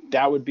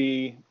that would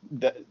be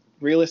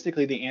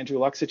realistically the Andrew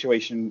Luck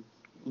situation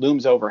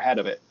looms overhead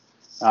of it,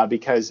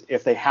 because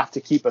if they have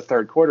to keep a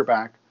third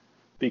quarterback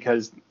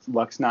because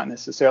Luck's not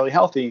necessarily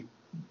healthy,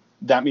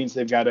 that means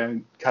they've got to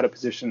cut a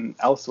position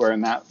elsewhere,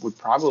 and that would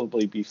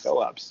probably be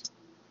Phillips.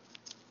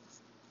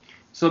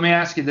 So let me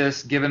ask you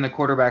this, given the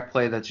quarterback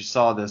play that you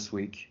saw this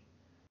week,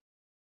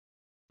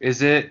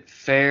 is it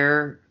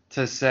fair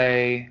to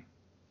say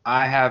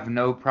I have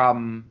no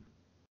problem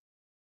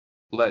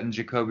letting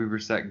Jacoby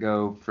Brissett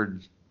go for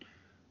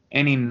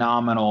any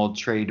nominal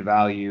trade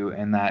value,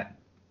 and that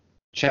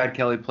Chad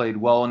Kelly played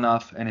well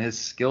enough and his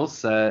skill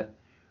set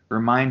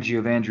reminds you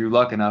of Andrew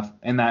Luck enough,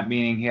 and that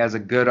meaning he has a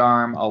good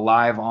arm, a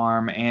live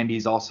arm, and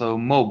he's also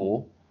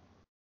mobile?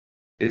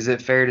 Is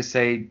it fair to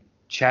say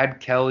Chad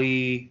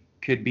Kelly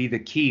could be the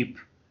keep,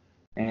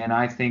 and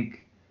I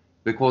think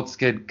the Colts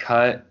could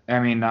cut, I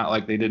mean, not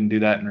like they didn't do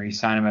that and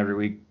re-sign him every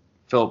week,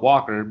 Philip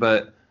Walker,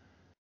 but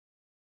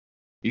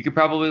you could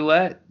probably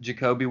let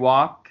Jacoby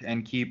walk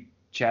and keep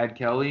Chad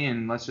Kelly,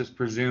 and let's just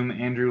presume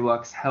Andrew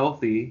Luck's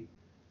healthy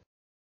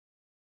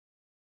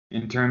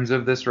in terms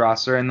of this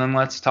roster, and then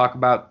let's talk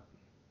about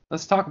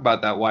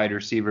that wide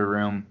receiver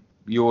room,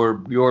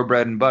 your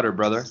bread and butter,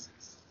 brother.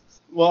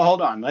 Well,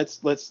 hold on.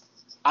 Let's.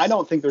 I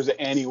don't think there's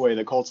any way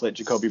the Colts let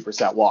Jacoby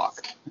Brissett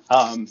walk.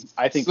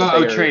 I think.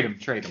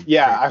 Trade him.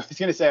 Yeah, I was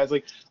gonna say. I was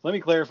like, let me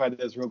clarify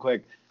this real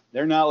quick.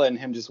 They're not letting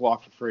him just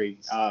walk for free.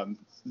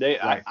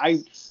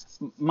 Right.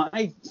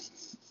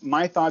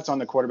 My thoughts on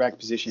the quarterback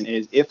position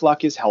is if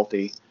Luck is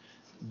healthy,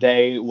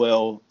 they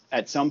will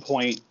at some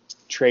point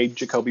trade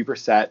Jacoby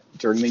Brissett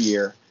during the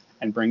year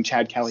and bring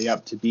Chad Kelly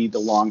up to be the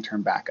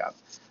long-term backup.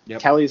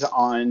 Yep. Kelly's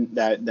on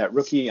that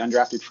rookie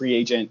undrafted free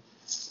agent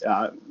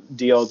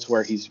deal to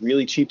where he's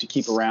really cheap to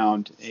keep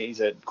around. He's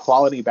a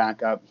quality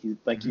backup.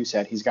 Like you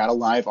said, he's got a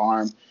live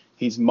arm.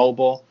 He's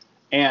mobile.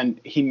 And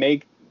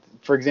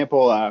for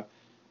example,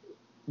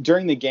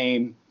 during the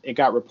game, it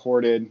got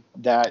reported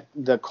that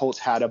the Colts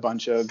had a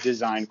bunch of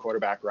design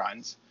quarterback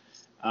runs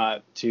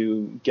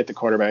to get the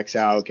quarterbacks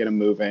out, get them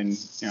moving,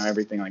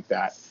 everything like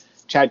that.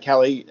 Chad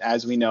Kelly,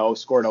 as we know,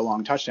 scored a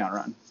long touchdown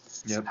run.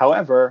 Yep.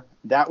 However,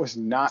 that was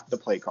not the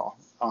play call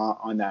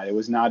on that. It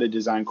was not a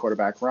design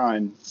quarterback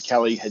run.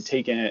 Kelly had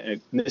taken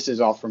it, and this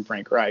is all from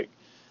Frank Reich,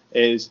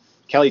 is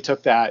Kelly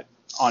took that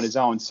on his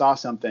own, saw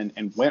something,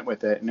 and went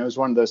with it. And it was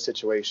one of those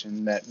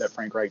situations that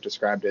Frank Reich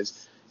described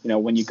as,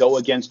 when you go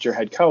against your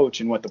head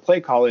coach and what the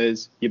play call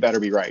is, you better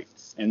be right.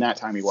 And that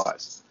time he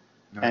was.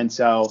 Right. And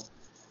so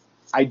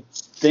I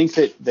think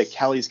that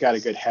Kelly's got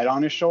a good head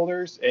on his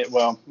shoulders.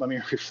 Let me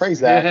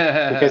rephrase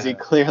that because he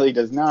clearly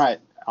does not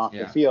off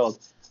the field.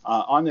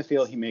 On the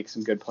field, he makes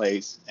some good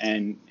plays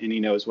and he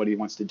knows what he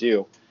wants to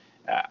do.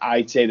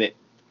 I'd say that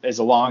as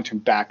a long-term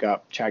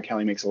backup, Chad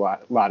Kelly makes a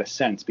lot of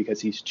sense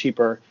because he's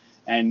cheaper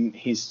and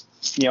he's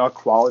a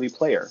quality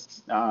player.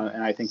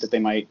 And I think that they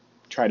might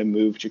try to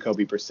move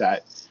Jacoby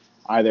Brissett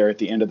either at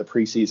the end of the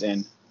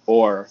preseason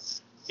or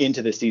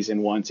into the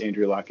season once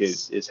Andrew Luck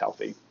is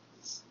healthy.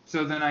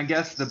 So then I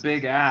guess the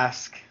big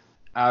ask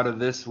out of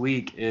this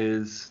week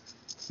is,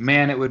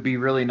 man, it would be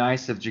really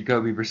nice if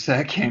Jacoby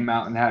Brissett came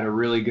out and had a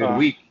really good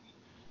week.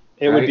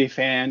 It would be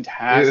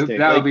fantastic.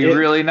 That would be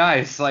really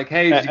nice. Like,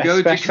 hey,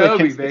 go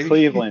Jacoby, baby.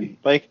 Cleveland.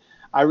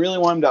 I really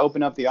want him to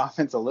open up the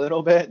offense a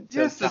little bit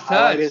to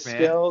highlight his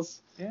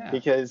skills. Yeah.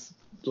 Because,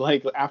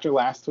 after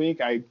last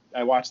week,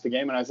 I watched the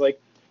game and I was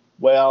like,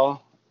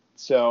 well,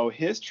 so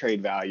his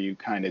trade value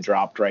kind of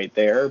dropped right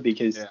there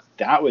because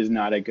that was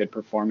not a good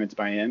performance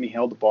by him. He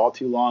held the ball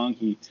too long.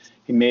 He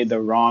made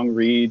the wrong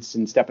reads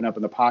and stepping up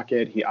in the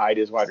pocket. He eyed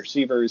his wide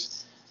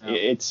receivers.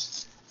 Oh.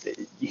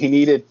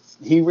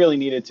 He really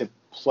needed to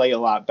play a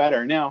lot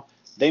better. Now,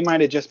 they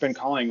might have just been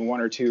calling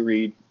 1 or 2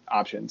 read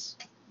options.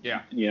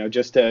 Yeah.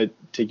 Just to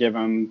give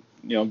him,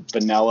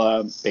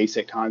 vanilla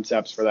basic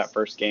concepts for that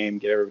first game,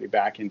 get everybody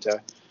back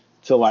into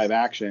live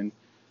action.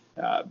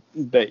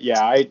 But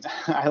yeah,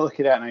 I look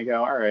at that and I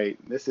go, all right,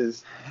 this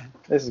is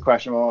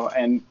questionable.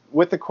 And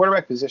with the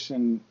quarterback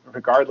position,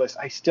 regardless,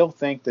 I still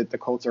think that the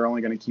Colts are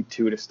only going to keep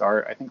 2 to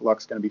start. I think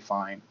Luck's going to be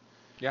fine.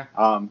 Yeah.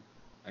 I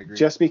agree.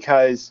 Just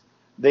because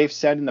they've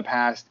said in the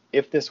past,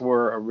 if this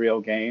were a real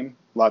game,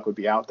 Luck would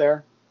be out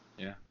there.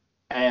 Yeah.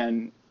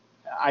 And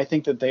I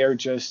think that they are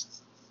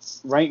just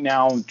right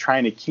now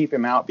trying to keep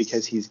him out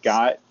because he's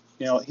got,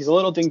 he's a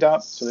little dinged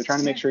up. So they're trying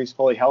to make sure he's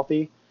fully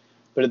healthy.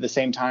 But at the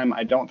same time,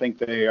 I don't think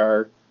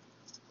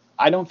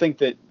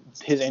that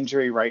his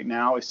injury right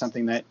now is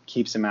something that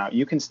keeps him out.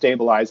 You can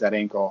stabilize that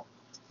ankle.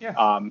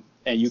 Yeah.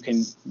 And you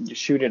can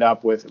shoot it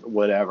up with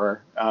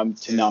whatever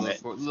to numb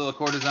it. Little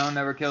cortisone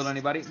never killed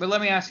anybody. But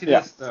let me ask you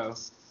this, though.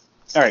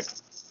 All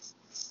right.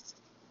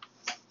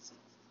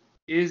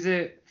 is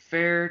it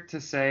fair to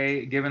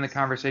say, given the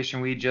conversation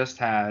we just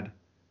had,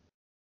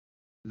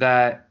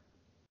 that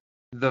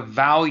the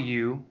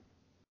value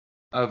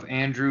of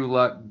Andrew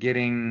Luck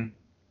getting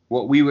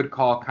what we would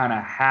call kind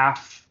of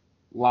half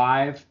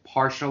live,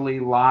 partially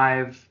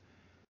live,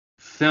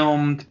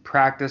 filmed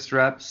practice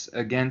reps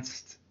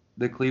against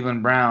the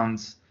Cleveland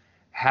Browns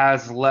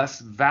has less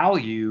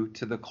value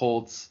to the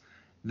Colts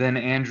than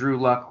Andrew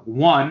Luck,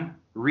 one,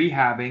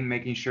 rehabbing,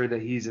 making sure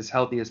that he's as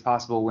healthy as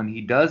possible when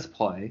he does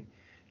play,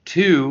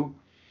 two,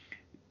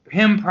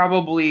 him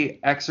probably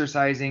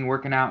exercising,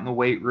 working out in the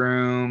weight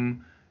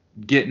room,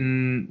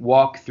 getting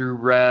walk-through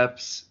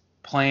reps,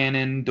 playing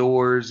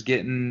indoors,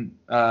 getting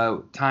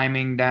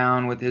timing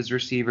down with his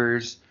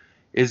receivers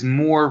is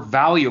more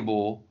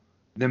valuable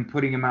than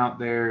putting him out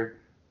there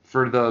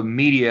for the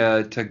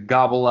media to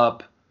gobble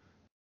up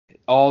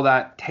all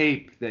that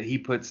tape that he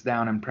puts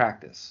down in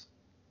practice.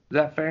 Is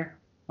that fair?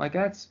 Like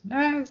that's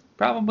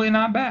probably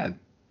not bad.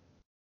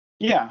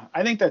 Yeah,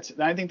 I think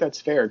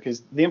that's fair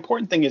because the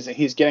important thing is that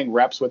he's getting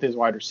reps with his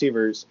wide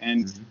receivers,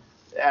 and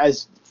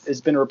as has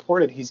been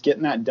reported, he's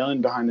getting that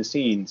done behind the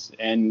scenes.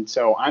 And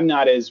so I'm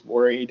not as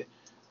worried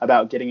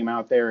about getting him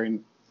out there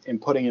and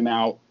putting him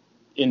out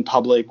in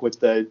public with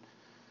the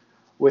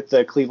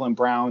Cleveland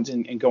Browns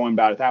and going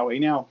about it that way.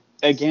 Now,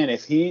 again,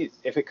 if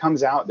it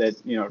comes out that,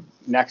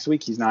 next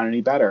week he's not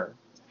any better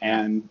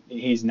and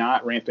he's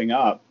not ramping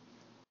up,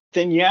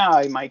 then yeah,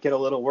 I might get a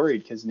little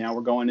worried because now we're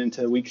going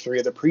into week 3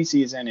 of the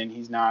preseason and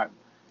he's not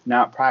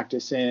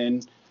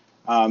practicing.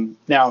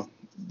 Now,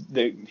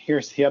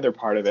 here's the other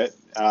part of it.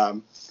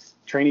 Public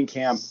training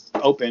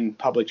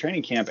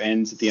camp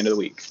ends at the end of the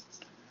week.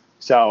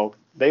 So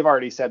they've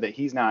already said that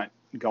he's not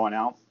going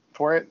out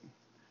for it.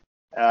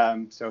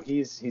 So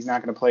he's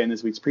not going to play in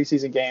this week's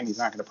preseason game. He's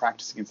not going to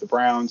practice against the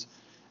Browns.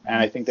 And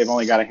I think they've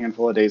only got a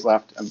handful of days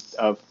left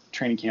of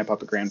training camp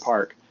up at Grand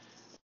Park.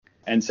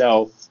 And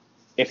so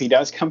if he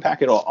does come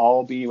back, it'll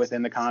all be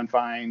within the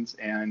confines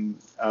and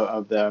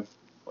of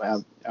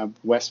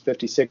West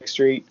 56th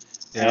Street.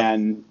 Yep.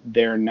 And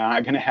they're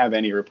not going to have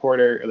any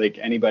reporter, like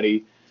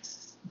anybody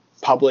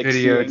public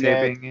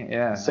videotaping it.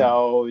 Yeah.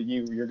 So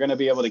you're going to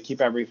be able to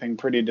keep everything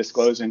pretty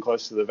disclosed and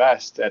close to the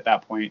vest at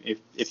that point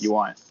if you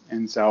want.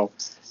 And so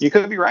you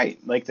could be right.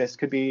 Like this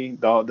could be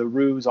the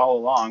ruse all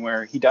along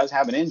where he does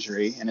have an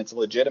injury and it's a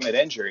legitimate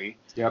injury.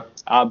 Yep.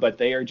 But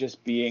they are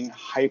just being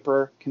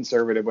hyper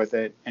conservative with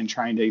it and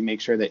trying to make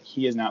sure that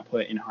he is not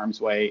put in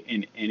harm's way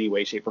in any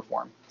way, shape, or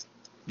form.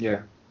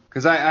 Yeah.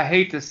 Because I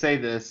hate to say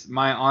this,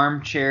 my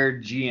armchair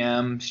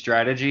GM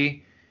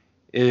strategy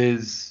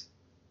is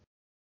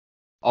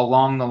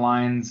along the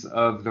lines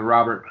of the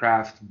Robert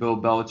Kraft, Bill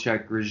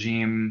Belichick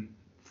regime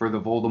for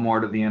the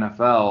Voldemort of the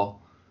NFL,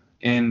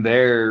 in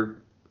their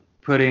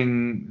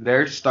putting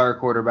their star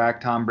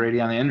quarterback, Tom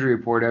Brady, on the injury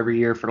report every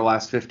year for the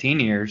last 15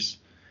 years,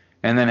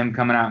 and then him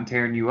coming out and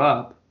tearing you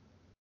up.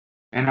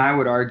 And I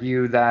would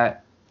argue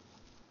that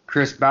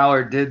Chris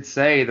Ballard did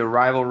say the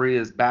rivalry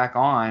is back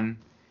on,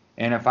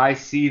 and if I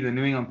see the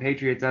New England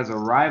Patriots as a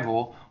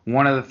rival,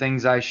 one of the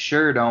things I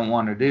sure don't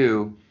want to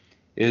do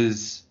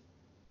is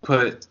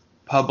put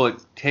public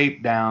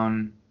tape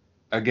down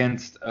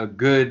against a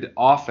good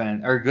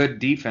offense or good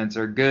defense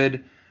or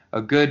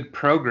a good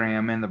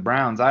program in the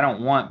Browns. I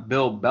don't want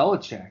Bill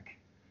Belichick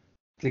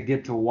to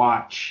get to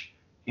watch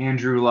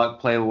Andrew Luck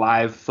play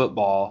live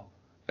football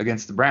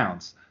against the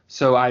Browns.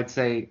 So I'd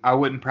say I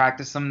wouldn't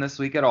practice him this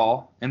week at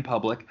all in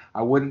public.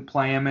 I wouldn't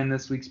play him in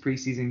this week's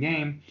preseason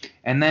game.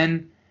 And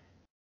then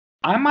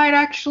I might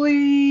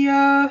actually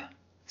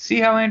see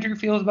how Andrew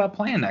feels about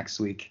playing next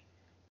week.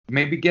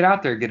 Maybe get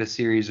out there, get a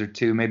series or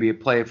two, maybe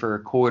play for a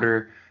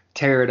quarter,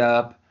 tear it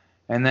up,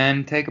 and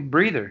then take a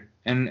breather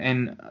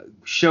and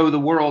show the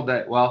world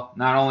that, well,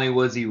 not only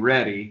was he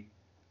ready,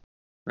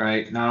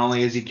 right? Not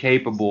only is he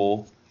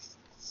capable,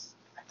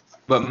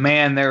 but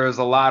man, there was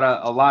a lot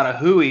of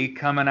hooey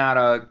coming out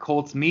of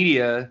Colts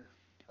media.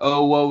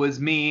 Oh, woe is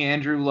me,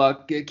 Andrew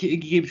Luck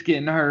keeps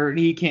getting hurt,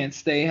 he can't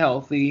stay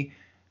healthy.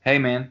 Hey,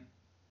 man,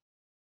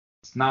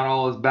 it's not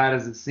all as bad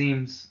as it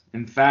seems.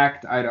 In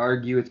fact, I'd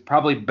argue it's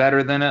probably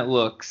better than it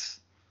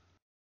looks.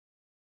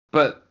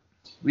 But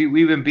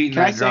we've been beating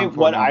that drum. Can I say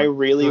what I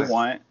really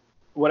want?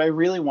 What I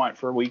really want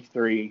for week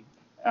 3,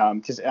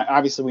 because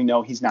obviously we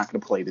know he's not going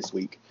to play this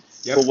week.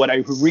 Yep. But what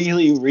I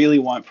really, really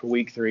want for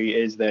week 3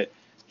 is that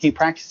he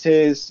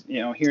practices,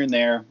 here and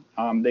there.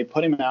 They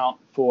put him out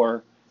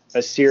for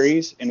a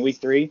series in week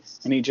 3,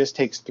 and he just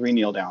takes 3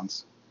 kneel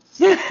downs.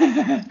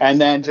 And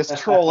then just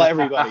troll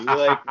everybody.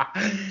 Like,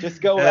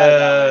 just go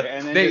back.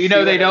 And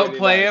then they don't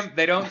play him.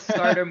 They don't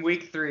start him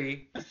week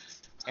 3,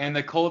 and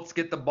the Colts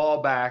get the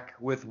ball back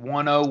with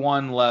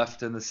 1:01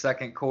 left in the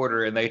second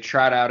quarter, and they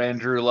trot out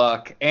Andrew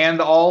Luck and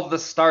all of the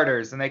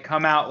starters, and they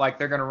come out like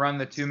they're gonna run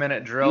the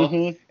 2-minute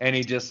drill, and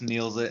he just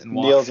kneels it and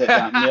walks.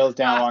 Kneels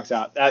down, walks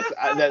out. That's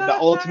the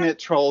ultimate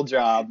troll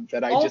job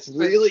that I just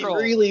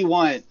really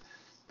want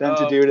them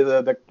to do to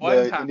the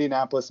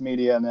Indianapolis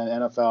media and the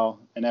NFL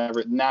and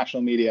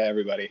national media,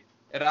 everybody.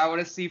 And I want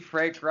to see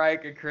Frank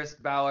Reich and Chris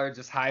Ballard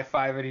just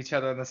high-fiving each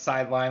other on the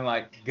sideline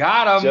like,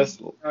 got him.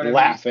 Just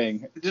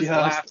laughing. Just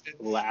laughing.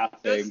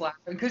 Just laughing.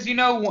 Because,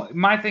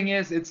 my thing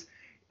is, it's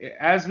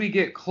as we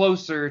get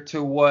closer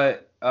to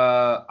what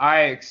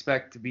I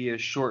expect to be a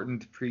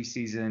shortened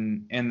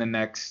preseason in the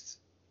next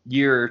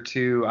year or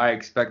two, I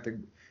expect the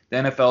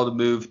NFL to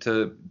move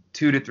to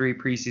 2 to 3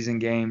 preseason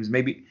games,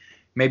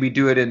 maybe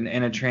do it in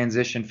a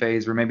transition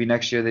phase where maybe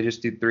next year they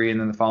just do 3 and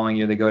then the following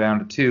year they go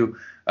down to 2.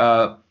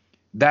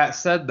 That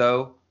said,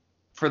 though,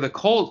 for the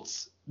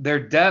Colts, their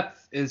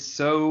depth is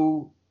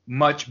so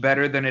much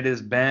better than it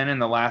has been in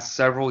the last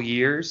several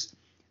years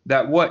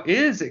that what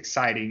is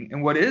exciting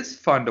and what is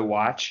fun to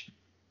watch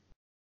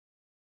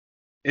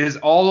is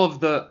all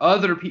of the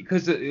other people,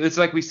 because it's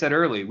like we said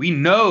earlier, we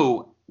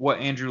know what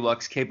Andrew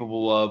Luck's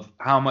capable of,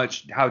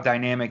 how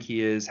dynamic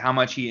he is, how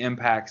much he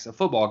impacts a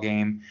football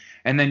game.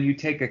 And then you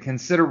take a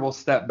considerable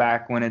step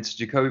back when it's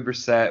Jacoby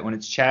Brissett, when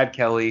it's Chad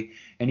Kelly,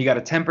 and you got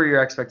to temper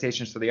your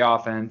expectations for the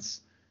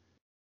offense.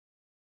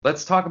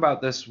 Let's talk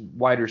about this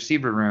wide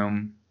receiver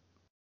room.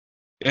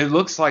 It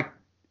looks like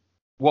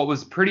what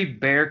was pretty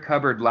bare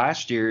cupboard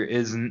last year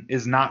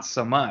is not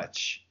so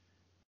much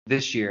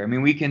this year. I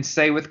mean, we can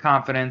say with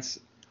confidence,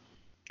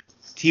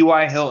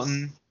 T.Y.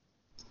 Hilton,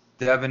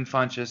 Devin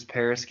Funchess,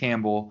 Paris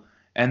Campbell,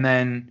 and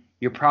then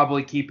you're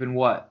probably keeping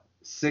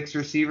 6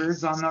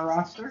 receivers on the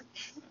roster?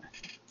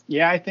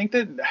 Yeah, I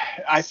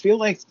feel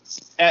like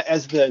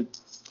as the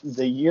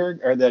year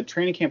or the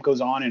training camp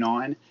goes on and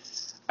on,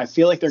 I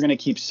feel like they're going to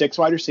keep 6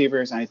 wide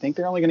receivers, and I think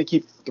they're only going to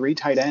keep 3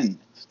 tight ends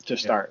to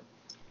start.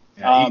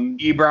 Yeah,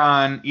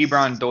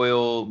 Ebron,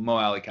 Doyle, Mo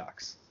Alley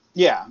Cox.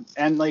 Yeah,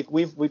 and like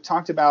we've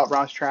talked about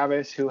Ross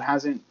Travis, who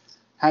hasn't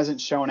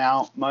shown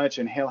out much,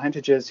 and Hale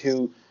Hentages,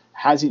 who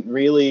hasn't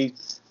really.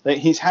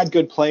 He's had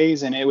good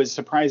plays, and it was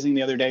surprising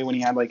the other day when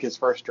he had like his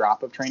first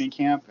drop of training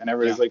camp, and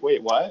everybody's like,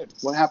 "Wait, what?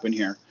 What happened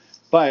here?"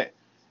 But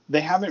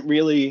they haven't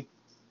really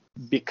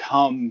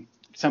become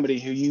somebody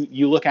who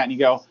you look at and you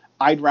go,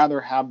 "I'd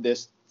rather have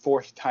this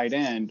 4th tight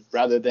end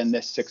rather than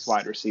this 6th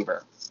wide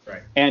receiver."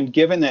 Right. And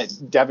given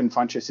that Devin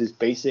Funchess is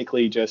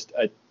basically just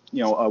a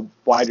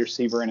wide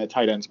receiver in a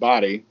tight end's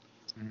body,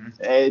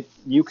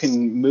 you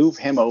can move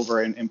him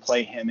over and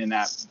play him in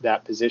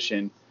that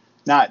position.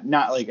 Not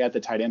like at the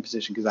tight end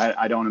position, because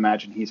I don't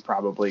imagine he's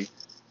probably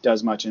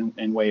does much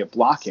in way of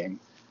blocking.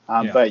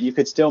 But you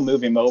could still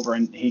move him over,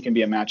 and he can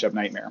be a matchup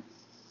nightmare.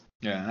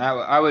 Yeah, and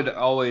I would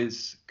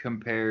always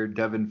compare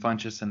Devin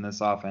Funchess in this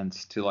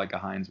offense to like a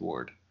Hines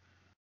Ward.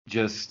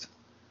 Just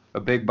a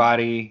big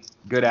body,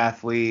 good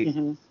athlete,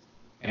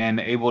 and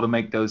able to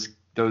make those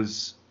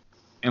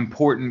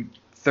important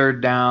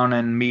 3rd down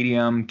and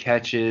medium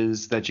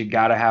catches that you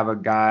got to have a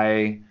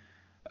guy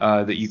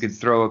that you could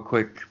throw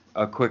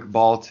a quick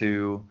ball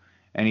to,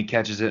 and he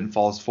catches it and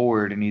falls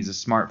forward, and he's a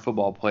smart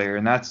football player.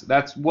 And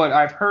that's what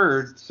I've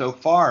heard so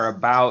far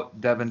about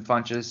Devin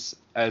Funchess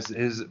as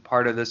his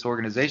part of this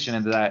organization,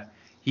 is that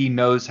he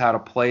knows how to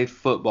play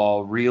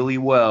football really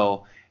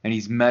well, and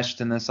he's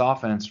meshed in this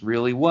offense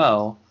really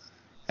well.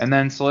 And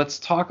then so let's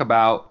talk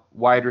about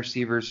wide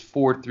receivers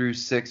 4 through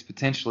 6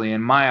 potentially.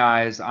 In my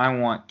eyes, I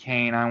want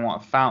Kane, I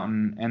want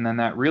Fountain, and then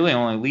that really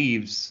only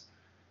leaves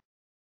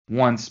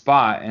one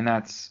spot, and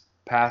that's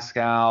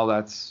Pascal,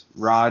 that's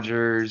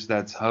Rogers,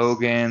 that's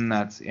Hogan,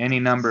 that's any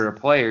number of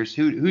players.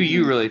 Who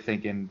you really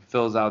thinking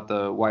fills out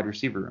the wide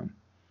receiver room?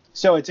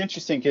 So it's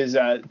interesting because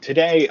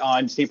today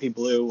on Stampede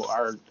Blue,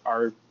 our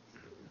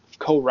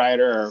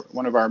co-writer, or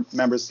one of our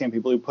members of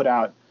Stampede Blue, put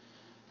out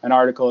an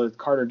article.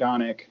 Carter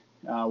Donick,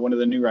 one of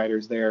the new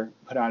writers there,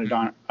 put out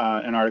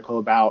an article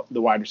about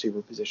the wide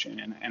receiver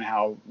position and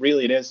how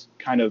really it is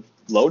kind of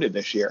loaded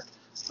this year.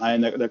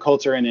 And the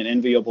Colts are in an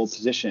enviable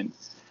position.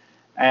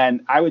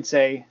 And I would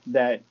say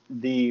that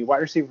the wide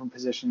receiver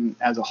position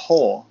as a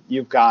whole,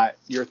 you've got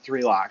your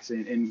 3 locks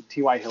in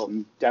T.Y.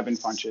 Hilton, Devin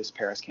Funchess,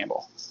 Paris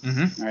Campbell.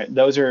 All right,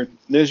 those are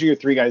your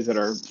 3 guys that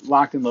are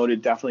locked and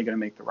loaded, definitely going to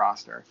make the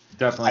roster.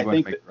 Definitely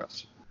going to make the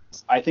roster.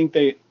 I think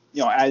they,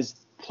 as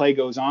play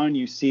goes on,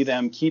 you see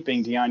them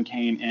keeping Deion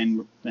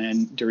Kane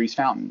and Darius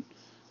Fountain.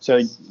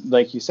 So,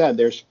 like you said,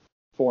 there's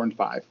 4 and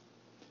 5.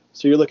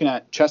 So you're looking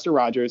at Chester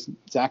Rogers,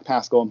 Zach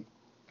Pascal,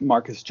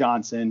 Marcus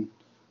Johnson,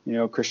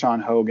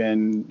 Krishan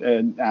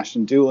Hogan,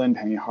 Ashton Doolin,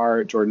 Penny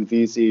Hart, Jordan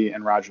Veazey,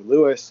 and Roger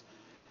Lewis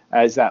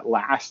as that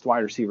last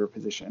wide receiver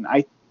position.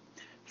 Here's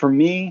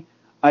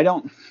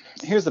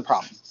the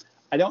problem.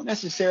 I don't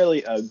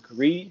necessarily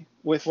agree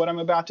with what I'm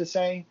about to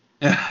say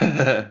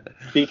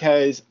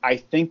because I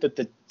think that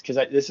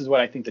this is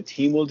what I think the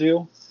team will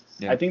do.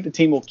 Yeah. I think the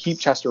team will keep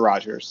Chester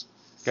Rogers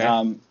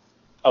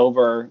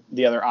over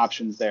the other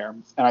options there.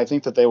 And I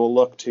think that they will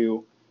look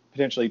to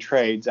potentially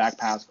trade Zach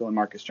Pascal and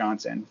Marcus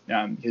Johnson.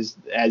 Because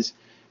as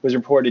was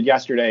reported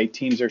yesterday,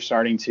 teams are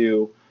starting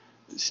to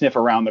sniff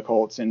around the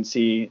Colts and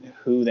see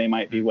who they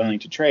might be willing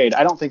to trade.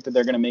 I don't think that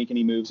they're going to make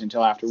any moves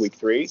until after week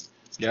 3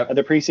 of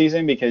the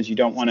preseason, because you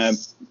don't want to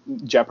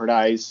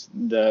jeopardize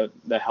the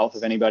health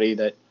of anybody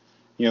that,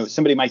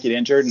 somebody might get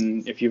injured.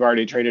 And if you've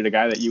already traded a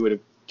guy that you would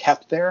have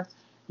kept there,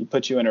 you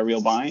put you in a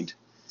real bind.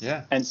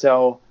 Yeah. And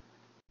so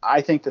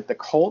I think that the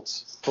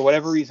Colts, for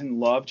whatever reason,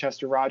 love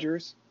Chester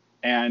Rogers,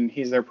 and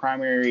he's their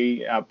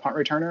primary punt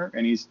returner,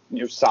 and he's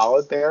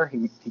solid there.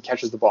 He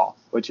catches the ball,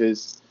 which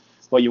is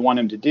what you want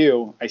him to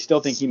do. I still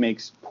think he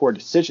makes poor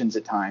decisions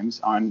at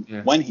times on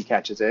when he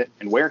catches it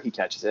and where he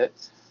catches it,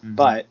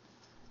 but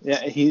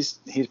yeah, he's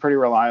pretty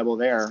reliable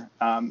there.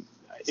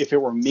 If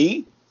it were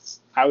me,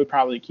 I would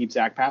probably keep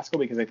Zach Pascal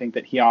because I think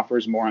that he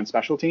offers more on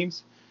special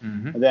teams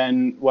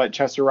than what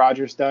Chester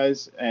Rogers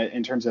does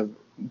in terms of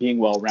being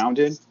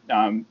well-rounded.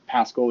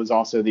 Pascal is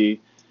also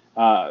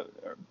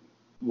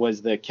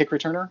was the kick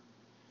returner,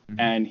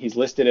 and he's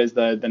listed as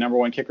the number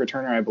one kick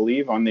returner, I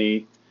believe, on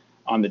the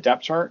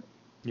depth chart.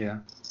 Yeah.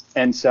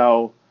 And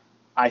so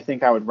I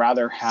think I would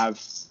rather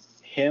have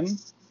him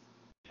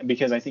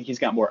because I think he's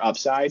got more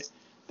upside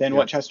than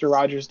what Chester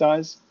Rogers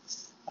does.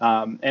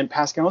 And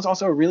Pascal is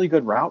also a really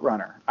good route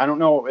runner. I don't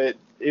know.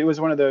 It was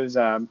one of those.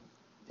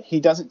 He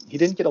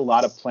didn't get a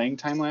lot of playing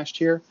time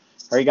last year,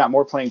 or he got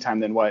more playing time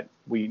than what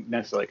we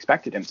necessarily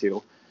expected him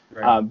to.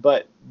 Right.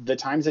 But the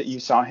times that you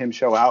saw him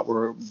show out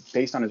were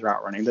based on his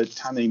route running. The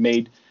time that he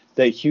made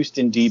the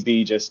Houston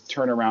DB just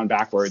turn around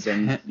backwards,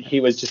 and he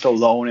was just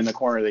alone in the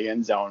corner of the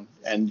end zone,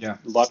 and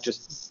Luck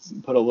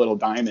just put a little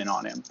diamond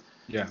on him.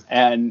 Yeah.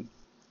 And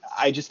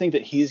I just think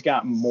that he's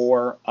got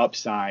more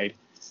upside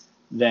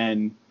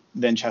than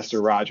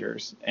Chester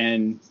Rogers.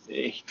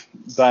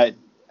 But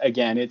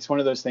again, it's one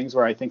of those things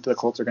where I think the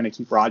Colts are going to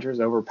keep Rogers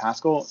over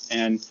Pascal,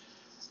 and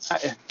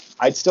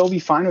I'd still be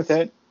fine with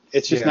it.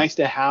 It's just nice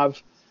to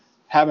have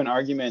an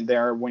argument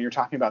there when you're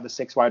talking about the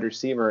 6 wide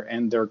receiver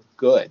and they're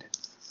good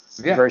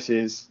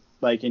versus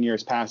like in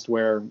years past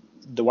where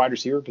the wide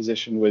receiver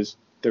position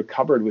their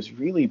cupboard was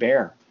really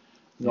bare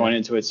going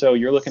into it. So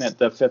you're looking at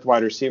the 5th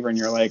wide receiver and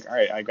you're like, all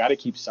right, I got to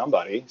keep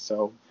somebody.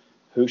 So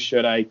who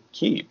should I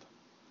keep?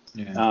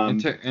 Yeah.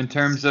 In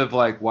terms of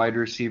like wide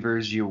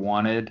receivers you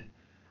wanted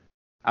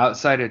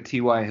outside of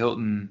T.Y.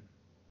 Hilton,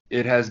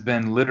 it has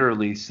been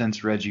literally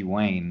since Reggie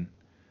Wayne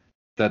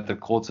that the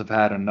Colts have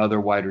had another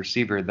wide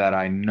receiver that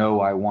I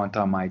know I want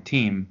on my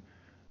team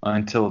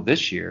until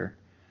this year.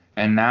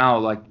 And now,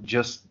 like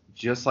just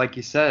like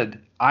you said,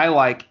 I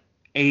like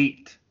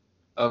 8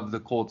 of the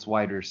Colts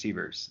wide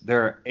receivers.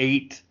 There are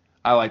 8.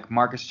 I like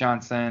Marcus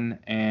Johnson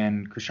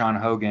and Krishan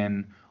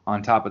Hogan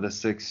on top of the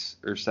 6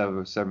 or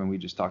 7 we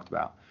just talked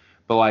about.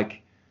 But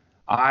like,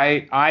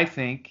 I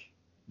think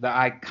that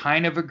I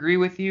kind of agree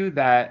with you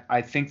that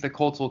I think the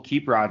Colts will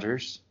keep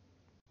Rodgers.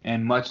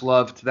 And much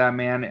love to that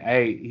man.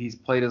 Hey, he's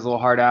played his little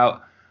heart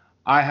out.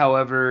 I,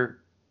 however,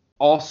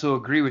 also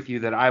agree with you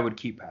that I would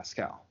keep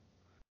Pascal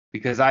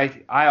because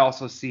I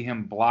also see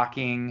him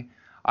blocking.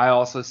 I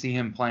also see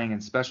him playing in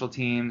special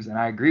teams, and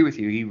I agree with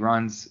you. He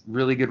runs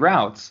really good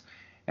routes,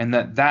 and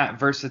that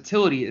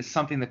versatility is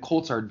something the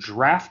Colts are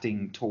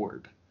drafting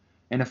toward.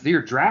 And if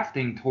you're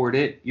drafting toward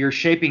it, you're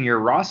shaping your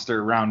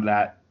roster around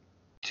that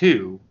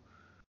too,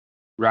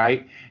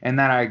 right? And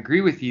that I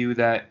agree with you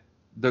that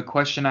the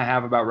question I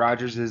have about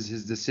Rodgers is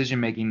his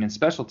decision-making in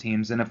special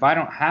teams. And if I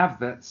don't have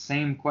that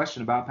same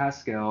question about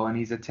Pascal and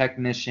he's a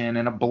technician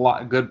and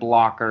a good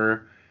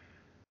blocker,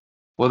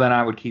 well, then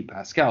I would keep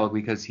Pascal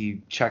because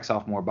he checks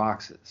off more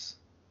boxes,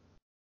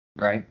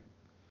 right?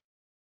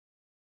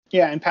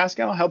 Yeah, and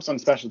Pascal helps on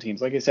special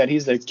teams. Like I said,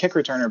 he's the kick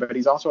returner, but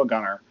he's also a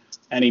gunner,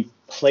 and he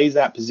plays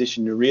that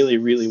position really,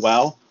 really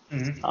well.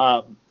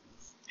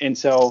 And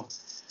so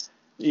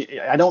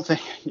I don't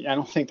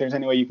think there's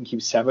any way you can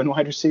keep 7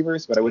 wide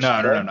receivers, but I wish you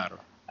could.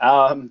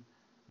 No.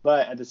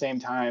 But at the same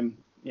time,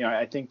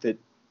 I think that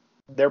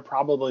they're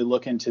probably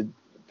looking to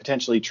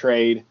potentially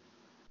trade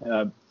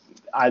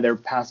either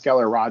Pascal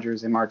or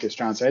Rodgers and Marcus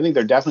Johnson. I think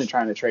they're definitely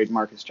trying to trade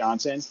Marcus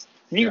Johnson.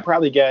 And you could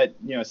probably get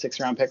a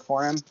 6th-round pick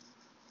for him,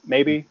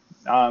 maybe,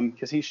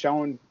 because he's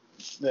shown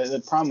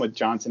the problem with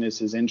Johnson is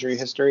his injury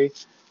history,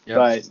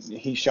 but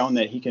he's shown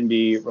that he can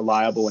be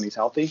reliable when he's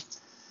healthy.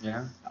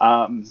 Yeah.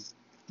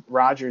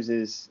 Rodgers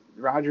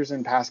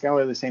and Pascal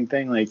are the same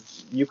thing. Like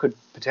you could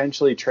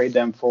potentially trade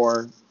them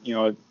for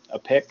a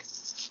pick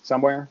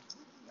somewhere,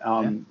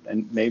 and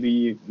maybe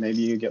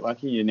you get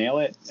lucky, you nail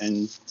it,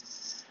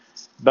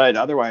 but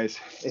otherwise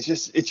it's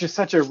just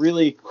such a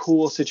really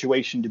cool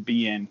situation to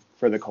be in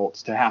for the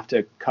Colts to have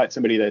to cut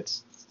somebody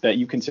that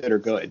you consider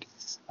good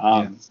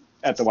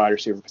at the wide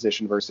receiver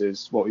position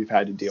versus what we've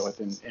had to deal with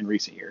in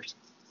recent years.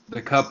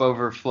 The cup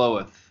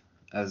overfloweth,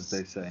 as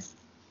they say.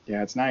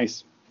 Yeah, it's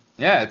nice.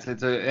 Yeah, it's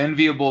an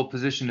enviable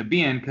position to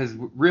be in because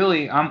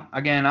really, I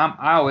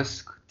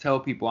always tell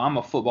people I'm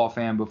a football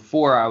fan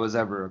before I was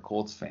ever a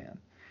Colts fan.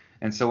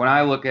 And so when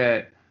I look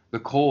at the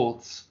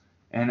Colts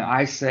and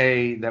I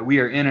say that we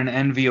are in an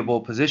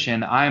enviable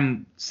position,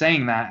 I'm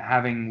saying that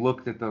having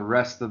looked at the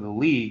rest of the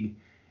league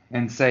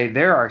and say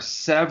there are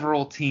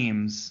several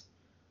teams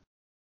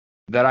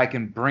that I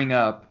can bring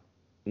up,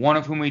 one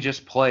of whom we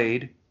just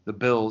played, the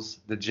Bills,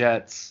 the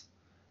Jets,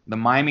 the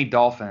Miami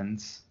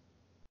Dolphins,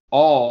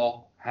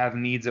 all have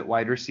needs at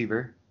wide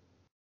receiver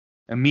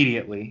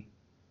immediately.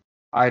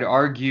 I'd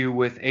argue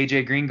with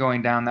A.J. Green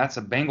going down, that's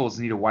a Bengals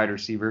need a wide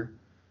receiver.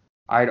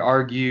 I'd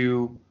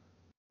argue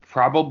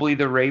probably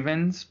the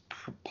Ravens,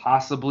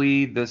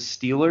 possibly the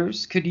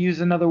Steelers could use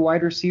another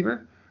wide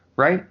receiver,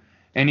 right?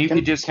 And you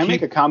could just can I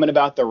make a comment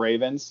about the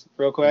Ravens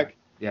real quick?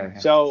 Yeah.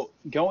 So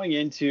going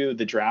into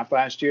the draft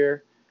last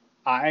year,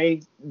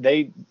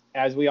 they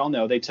as we all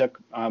know, they took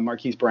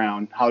Marquise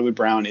Brown, Hollywood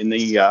Brown, in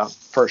the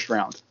first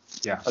round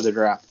of the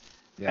draft.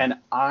 Yeah. And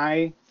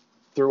I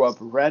threw up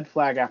red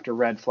flag after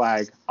red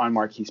flag on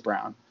Marquise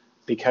Brown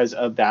because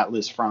of that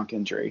Liz Frank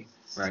injury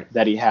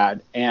that he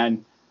had.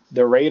 And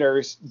the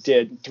Raiders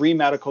did 3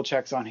 medical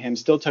checks on him,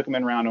 still took him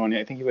in round 1.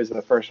 I think he was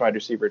the first wide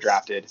receiver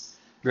drafted.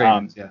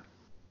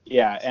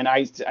 Yeah, and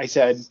I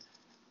said,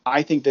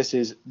 I think this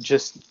is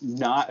just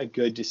not a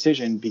good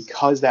decision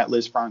because that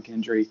Liz Frank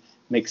injury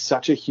makes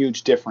such a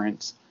huge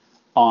difference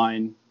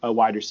on a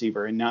wide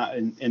receiver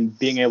and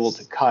being able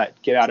to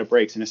get out of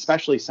breaks, and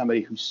especially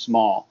somebody who's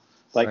small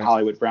like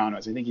Hollywood Brown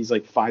was. I think he's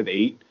like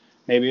 5'8",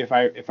 maybe if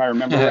I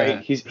remember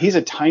right. He's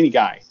a tiny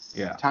guy,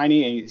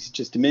 tiny, and he's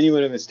just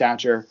diminutive in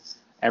stature,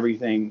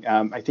 everything.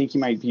 I think he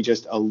might be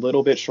just a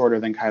little bit shorter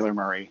than Kyler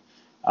Murray,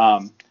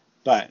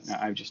 but no,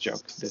 I've just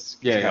joked.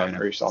 Kyler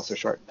Murray's also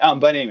short.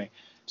 But anyway,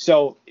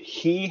 so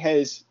he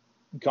has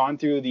gone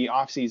through the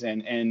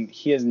offseason and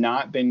he has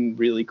not been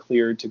really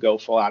cleared to go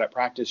full out at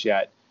practice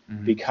yet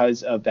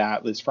because of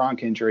that Liz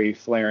Frank injury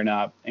flaring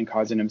up and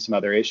causing him some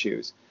other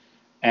issues.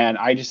 And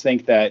I just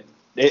think that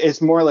it's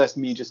more or less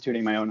me just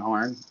tooting my own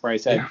horn, where I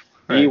said,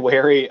 be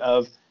wary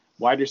of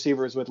wide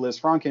receivers with Liz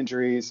Frank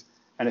injuries,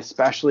 and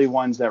especially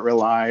ones that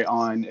rely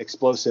on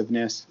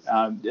explosiveness,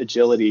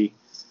 agility,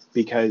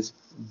 because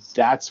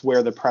that's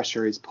where the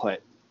pressure is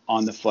put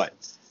on the foot,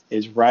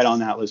 is right on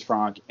that Liz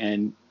Frank,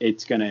 and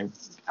it's going to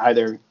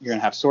either you're going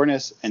to have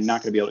soreness and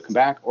not going to be able to come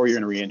back, or you're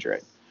going to re-injure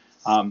it.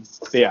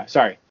 But yeah,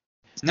 sorry.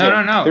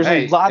 No. There's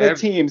a lot of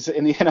teams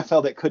in the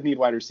NFL that could need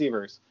wide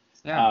receivers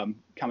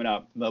coming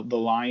up. The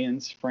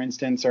Lions, for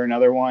instance, are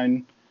another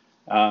one.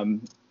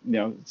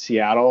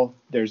 Seattle,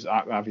 there's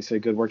obviously a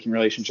good working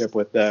relationship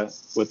with the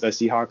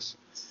Seahawks.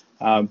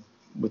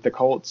 With the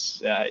Colts,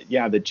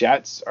 the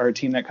Jets are a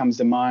team that comes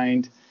to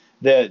mind.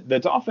 The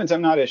Dolphins,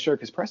 I'm not as sure,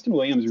 because Preston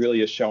Williams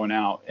really is showing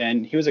out,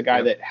 and he was a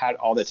guy that had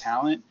all the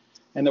talent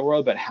in the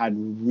world, but had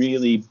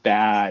really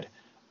bad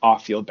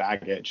off-field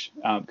baggage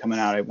coming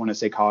out. I want to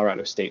say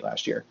Colorado State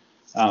last year.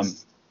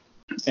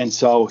 And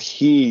so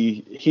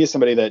he is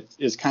somebody that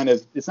is kind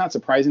of, it's not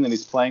surprising that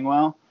he's playing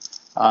well,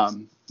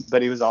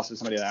 but he was also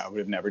somebody that I would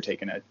have never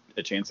taken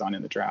a chance on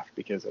in the draft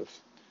because of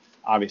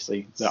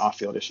obviously the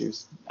off-field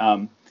issues.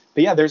 But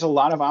yeah, there's a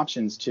lot of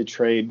options to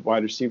trade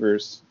wide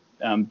receivers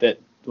that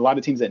a lot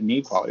of teams that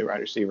need quality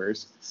wide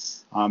receivers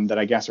that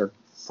I guess are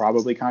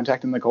probably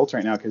contacting the Colts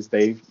right now because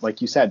they,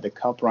 like you said, the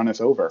cup runneth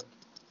over.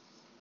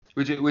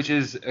 Which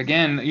is,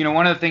 again,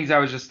 one of the things I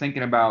was just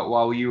thinking about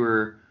while you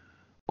were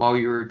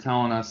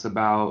telling us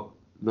about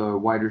the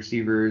wide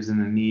receivers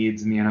and the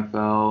needs in the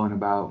NFL and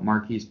about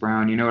Marquise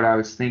Brown. You know what I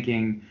was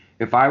thinking?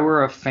 If I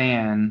were a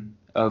fan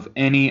of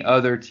any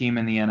other team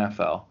in the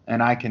NFL,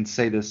 and I can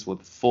say this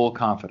with full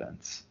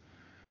confidence,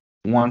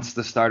 once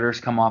the starters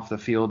come off the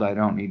field, I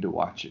don't need to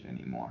watch it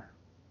anymore.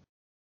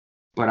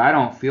 But I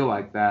don't feel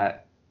like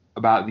that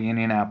about the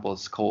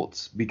Indianapolis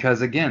Colts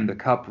because, again, the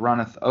cup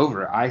runneth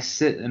over. I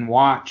sit and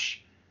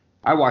watch.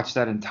 I watch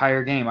that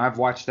entire game. I've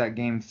watched that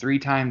game 3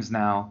 times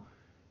now.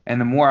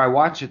 And the more I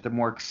watch it, the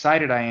more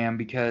excited I am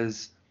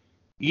because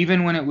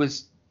even when it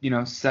was,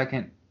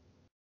 second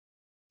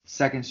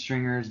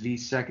stringers v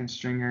second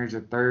stringers or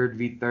third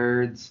v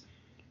thirds,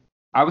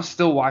 I was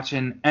still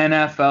watching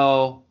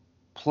NFL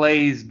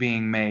plays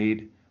being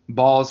made,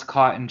 balls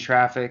caught in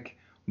traffic,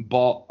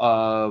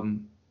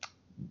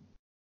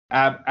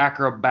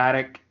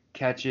 acrobatic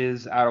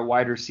catches out of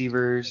wide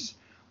receivers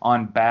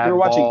on bad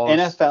balls. You're watching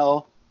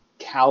NFL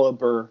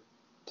caliber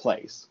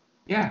plays.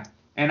 Yeah.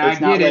 And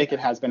it's not like it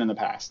has been in the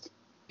past.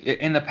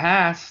 In the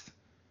past,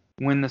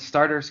 when the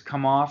starters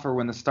come off or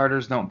when the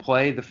starters don't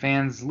play, the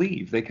fans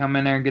leave. They come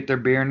in there and get their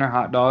beer and their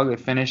hot dog. They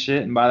finish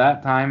it, and by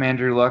that time,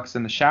 Andrew Luck's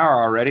in the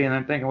shower already, and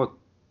I'm thinking, well,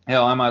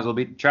 hell, I might as well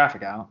beat the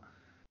traffic out.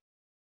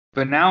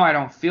 But now I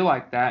don't feel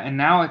like that, and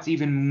now it's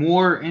even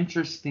more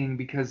interesting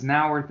because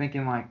now we're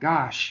thinking like,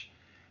 gosh,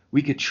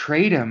 we could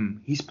trade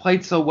him. He's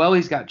played so well.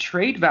 He's got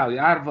trade value.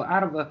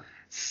 Out of a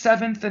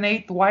 7th and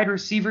 8th wide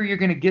receiver, you're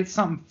going to get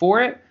something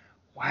for it?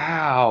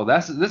 Wow,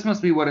 this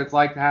must be what it's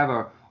like to have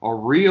a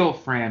real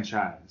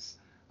franchise,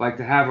 like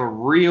to have a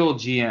real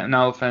GM.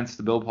 No offense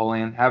to Bill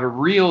Polian, have a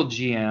real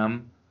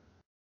GM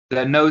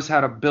that knows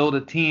how to build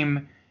a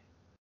team.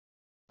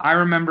 I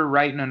remember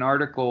writing an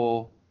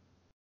article,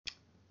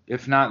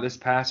 if not this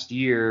past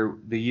year,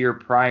 the year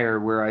prior,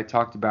 where I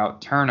talked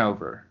about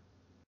turnover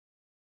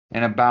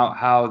and about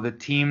how the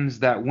teams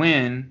that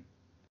win,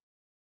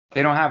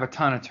 they don't have a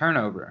ton of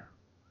turnover.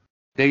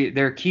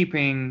 They're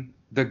keeping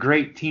the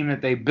great team that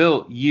they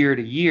built year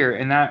to year,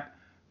 and that,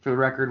 for the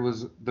record,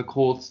 was the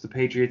Colts, the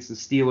Patriots, the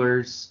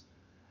Steelers,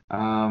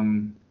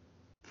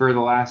 for the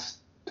last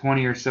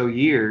 20 or so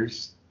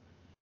years.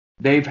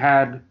 They've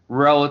had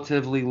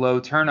relatively low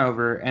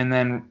turnover, and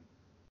then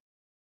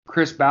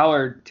Chris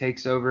Ballard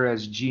takes over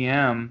as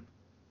GM,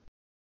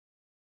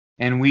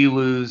 and we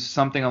lose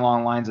something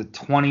along the lines of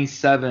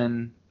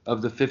 27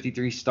 of the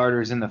 53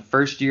 starters in the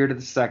first year to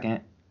the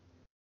second.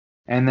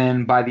 And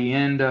then by the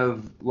end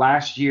of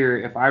last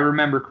year, if I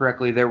remember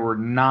correctly, there were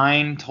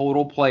 9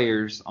 total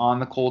players on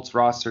the Colts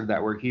roster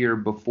that were here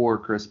before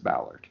Chris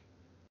Ballard.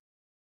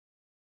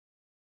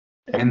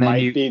 It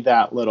might be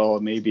that little,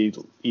 maybe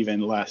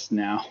even less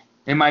now.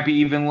 It might be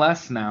even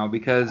less now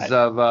because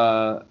of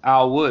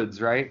Al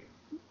Woods, right?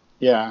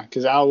 Yeah,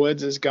 because Al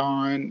Woods is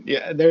gone.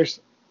 Yeah,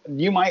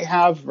 you might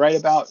have right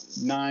about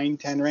 9,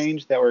 10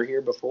 range that were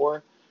here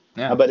before.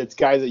 Yeah. But it's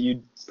guys that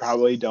you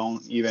probably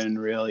don't even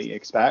really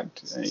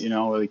expect.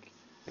 The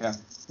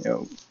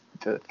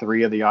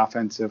 3 of the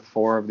offensive,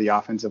 4 of the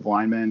offensive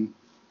linemen,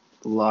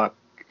 Luck,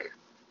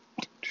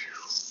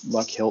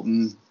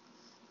 Hilton,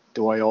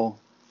 Doyle,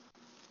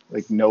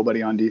 like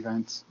nobody on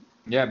defense.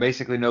 Yeah,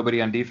 basically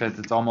nobody on defense.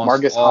 It's almost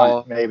Marcus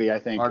Hunt, maybe, I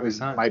think. Marcus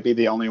Hunt might be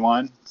the only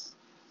one.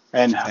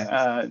 And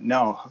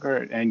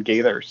Hooker and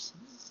Gaithers,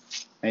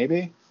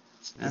 maybe.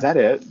 Yeah. Is that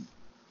it?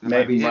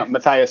 Maybe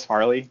Matthias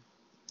Farley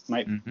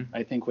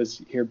I think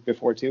was here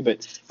before too.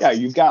 But yeah,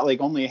 you've got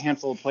like only a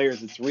handful of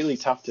players. It's really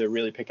tough to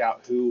really pick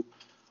out who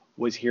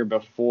was here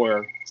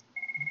before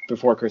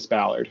Chris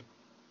Ballard.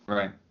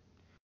 Right.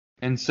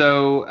 And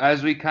so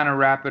as we kind of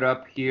wrap it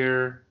up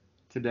here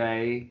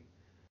today,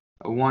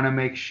 I want to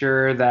make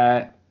sure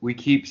that we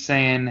keep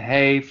saying,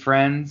 hey,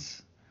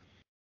 friends,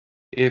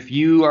 if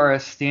you are a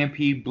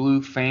Stampede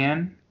Blue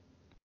fan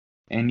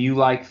and you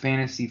like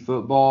fantasy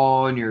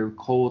football and you're a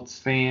Colts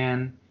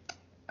fan,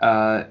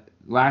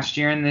 last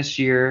year and this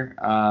year,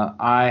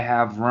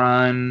 I've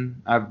been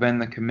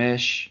the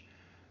commish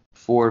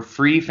for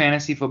free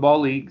fantasy football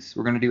leagues.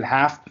 We're going to do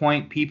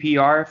half-point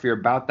PPR if you're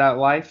about that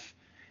life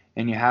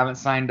and you haven't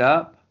signed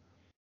up.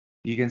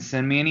 You can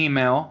send me an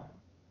email.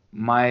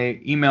 My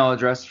email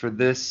address for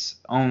this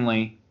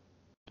only,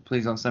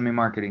 please don't send me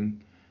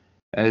marketing,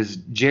 is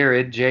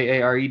Jared,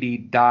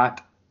 Jared,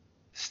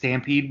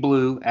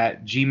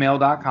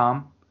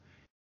 .stampedeblue@gmail.com.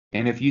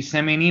 And if you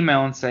send me an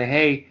email and say,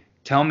 hey,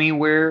 tell me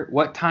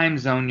what time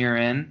zone you're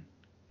in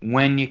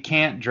when you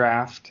can't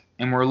draft,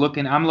 and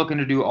I'm looking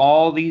to do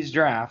all these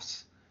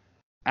drafts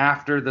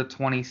after the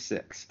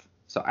 26th.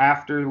 So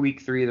after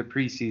week 3 of the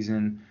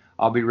preseason,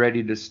 I'll be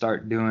ready to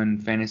start doing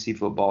fantasy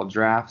football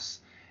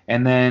drafts.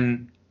 And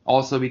then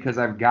also because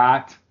I've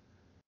got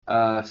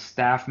a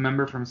staff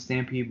member from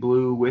Stampede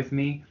Blue with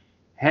me,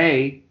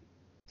 hey,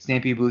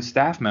 Stampede Blue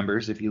staff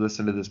members, if you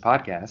listen to this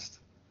podcast,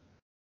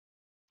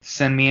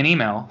 send me an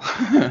email.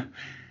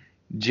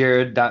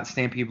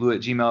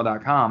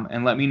 Jared.stampedeblue@gmail.com,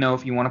 and let me know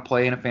if you want to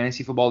play in a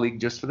fantasy football league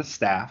just for the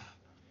staff,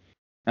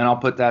 and I'll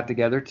put that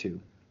together too.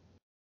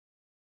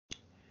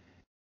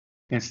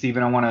 And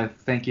Steven, I want to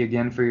thank you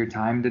again for your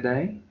time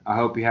today. I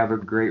hope you have a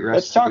great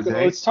rest of the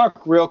day. Let's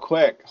talk real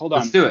quick. Hold on.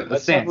 Let's do it.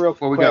 Let's talk real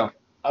quick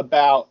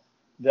about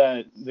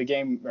the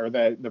game or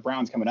the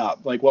Browns coming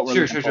up. Like what we're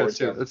looking forward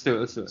to. Let's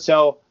do it.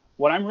 So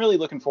what I'm really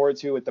looking forward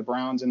to with the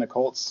Browns and the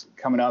Colts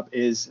coming up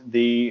is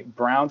the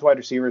Browns wide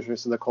receivers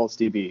versus the Colts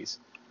DBs.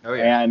 Oh,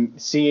 yeah. And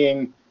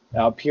seeing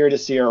Pierre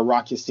Desir or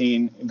Rock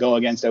Ya-Sin go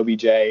against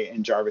OBJ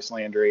and Jarvis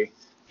Landry,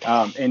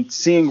 and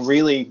seeing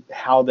really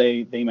how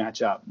they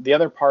match up. The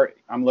other part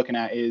I'm looking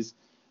at is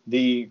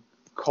the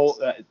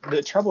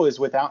trouble is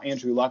without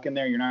Andrew Luck in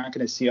there, you're not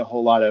going to see a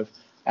whole lot of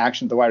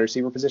action at the wide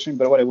receiver position.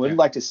 But what I would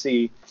like to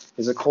see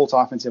is a Colts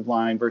offensive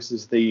line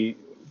versus the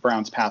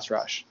Browns pass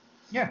rush.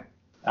 Yeah.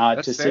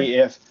 To fair. See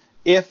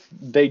if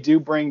they do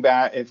bring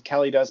back, if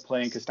Kelly does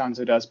play and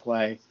Costanzo does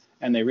play,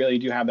 and they really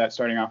do have that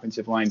starting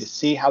offensive line, to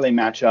see how they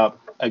match up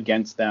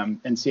against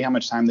them and see how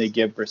much time they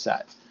give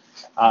Brissett.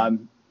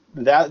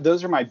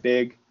 Those are my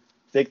big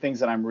things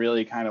that I'm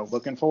really kind of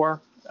looking for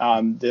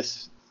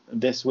this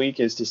week,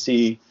 is to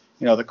see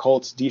the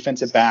Colts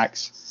defensive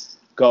backs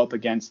go up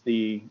against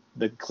the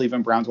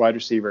Cleveland Browns wide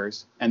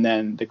receivers, and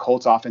then the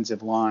Colts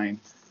offensive line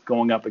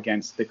going up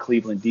against the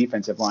Cleveland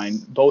defensive line,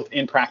 both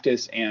in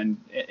practice and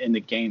in the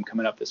game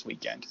coming up this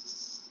weekend.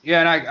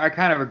 Yeah, and I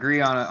kind of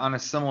agree on a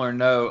similar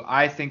note.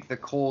 I think the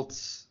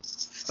Colts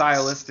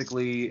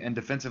stylistically and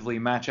defensively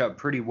match up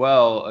pretty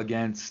well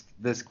against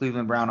this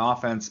Cleveland Brown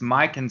offense.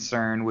 My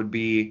concern would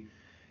be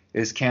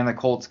is can the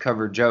Colts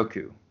cover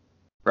Njoku,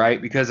 right?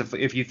 Because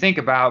if you think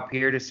about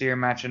Pierre Desir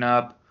matching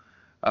up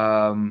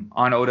on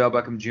Odell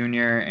Beckham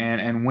Jr.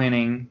 and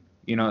winning,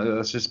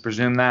 let's just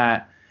presume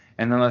that,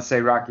 and then let's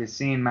say Rock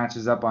Ya-Sin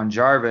matches up on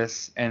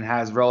Jarvis and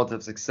has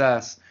relative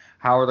success,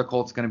 how are the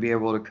Colts going to be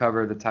able to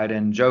cover the tight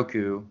end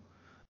Njoku?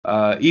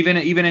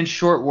 Even in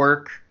short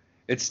work,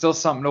 it's still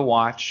something to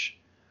watch.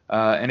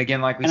 And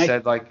again, like we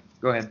said,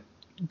 go ahead.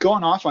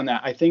 Going off on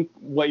that, I think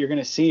what you're going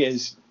to see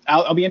is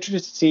I'll be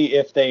interested to see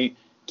if they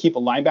keep a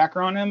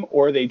linebacker on him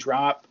or they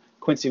drop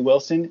Quincy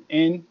Wilson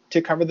in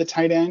to cover the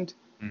tight end,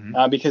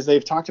 because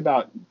they've talked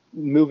about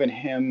moving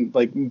him,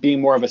 like being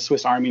more of a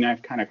Swiss Army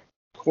knife kind of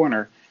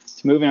corner,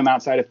 to moving him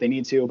outside if they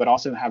need to, but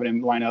also having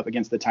him line up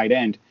against the tight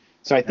end.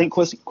 So I think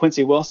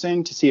Quincy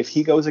Wilson, to see if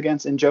he goes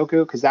against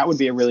Njoku, because that would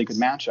be a really good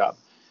matchup.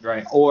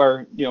 Right.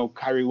 Or,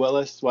 Kyrie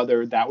Willis,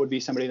 whether that would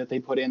be somebody that they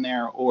put in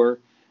there, or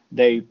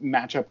they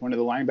match up one of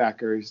the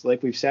linebackers.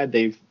 Like we've said,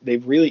 they've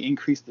really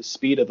increased the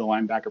speed of the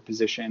linebacker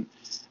position.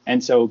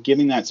 And so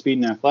giving that speed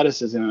and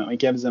athleticism, it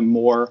gives them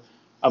more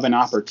of an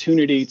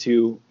opportunity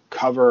to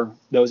cover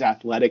those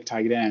athletic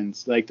tight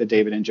ends like the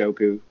David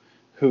Njoku,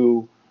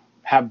 who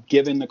have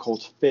given the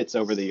Colts fits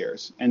over the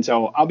years. And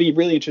so I'll be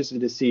really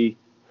interested to see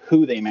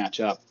who they match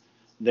up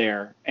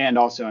there. And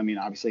also, I mean,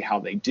 obviously how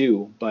they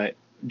do, but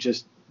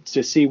just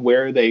to see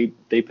where they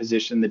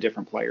position the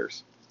different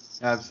players.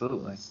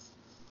 Absolutely.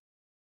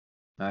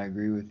 I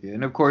agree with you.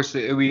 And of course,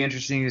 it would be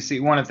interesting to see.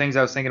 One of the things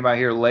I was thinking about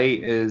here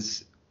late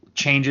is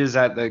changes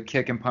at the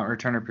kick and punt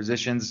returner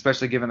positions,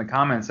 especially given the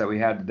comments that we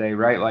had today,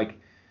 right? Like,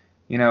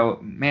 you know,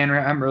 man,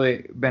 I'm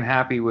really been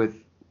happy with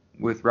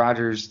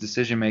Rodgers'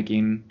 decision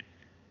making,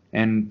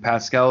 and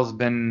Pascal's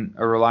been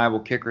a reliable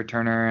kick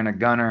returner and a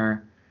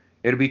gunner.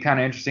 It'll be kind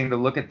of interesting to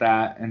look at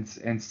that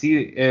and see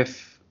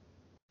if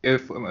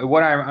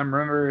what I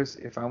remember is,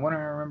 if I want to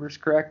remember is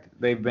correct,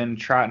 they've been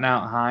trotting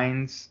out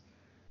Hines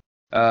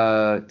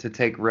to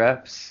take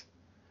reps,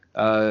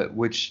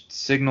 which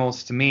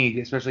signals to me,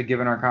 especially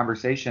given our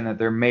conversation, that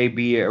there may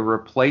be a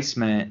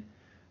replacement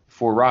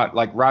for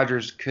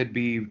Rodgers could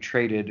be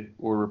traded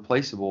or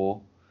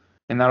replaceable,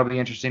 and that'll be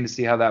interesting to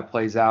see how that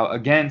plays out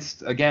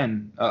against,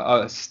 again,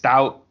 a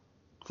stout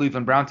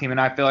Cleveland Brown team.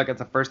 And I feel like it's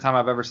the first time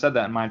I've ever said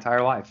that in my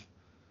entire life.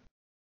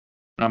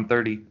 And I'm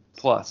 30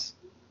 plus.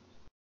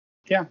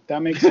 Yeah,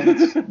 that makes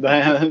sense.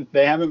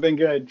 They haven't been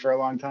good for a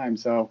long time,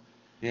 so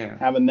yeah,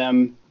 having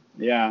them,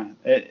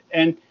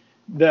 and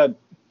the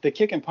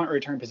kick and punt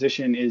return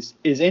position is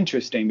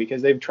interesting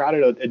because they've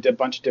trotted a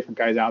bunch of different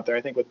guys out there.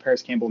 I think with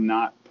Paris Campbell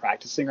not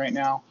practicing right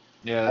now,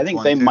 I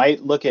think they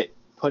might look at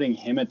putting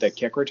him at the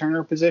kick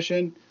returner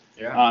position,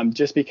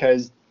 just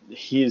because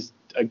he's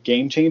a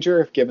game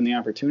changer if given the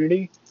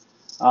opportunity.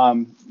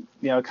 Kind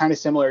of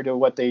similar to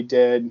what they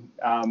did,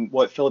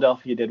 what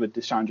Philadelphia did with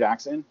Deshaun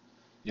Jackson.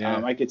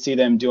 Yeah. I could see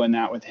them doing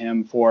that with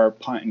him for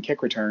punt and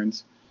kick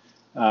returns.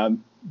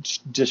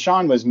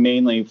 Deshaun was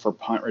mainly for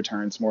punt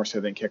returns more so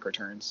than kick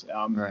returns.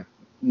 Right.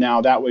 Now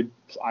that would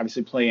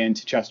obviously play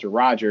into Chester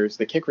Rogers.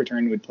 The kick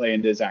return would play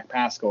into Zach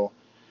Pascal.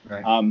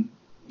 Right.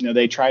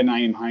 They tried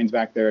Nyheim Hines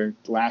back there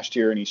last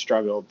year and he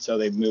struggled, so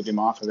they've moved him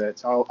off of it.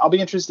 So I'll be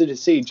interested to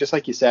see, just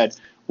like you said,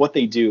 what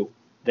they do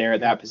there at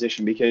that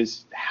position,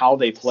 because how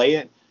they play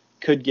it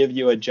could give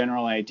you a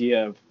general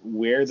idea of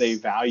where they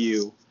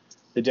value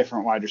the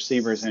different wide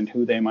receivers and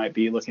who they might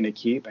be looking to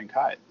keep and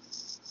cut.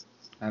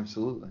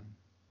 Absolutely.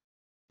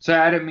 So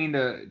I didn't mean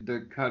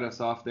to cut us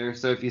off there.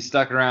 So if you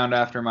stuck around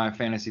after my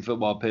fantasy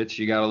football pitch,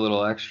 you got a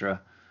little extra.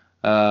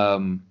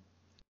 And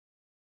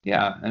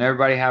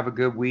everybody have a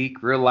good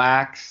week.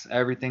 Relax.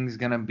 Everything's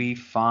going to be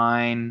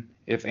fine.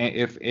 If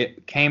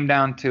it came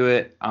down to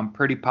it, I'm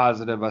pretty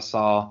positive I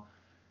saw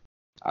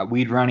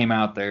we'd run him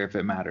out there if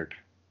it mattered.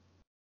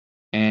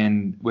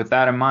 And with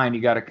that in mind,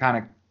 you got to kind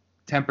of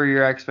temper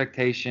your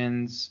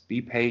expectations,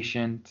 be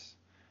patient,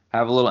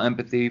 have a little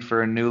empathy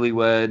for a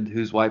newlywed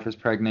whose wife is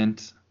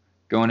pregnant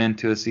going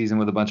into a season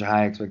with a bunch of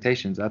high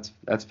expectations.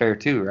 That's fair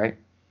too, right?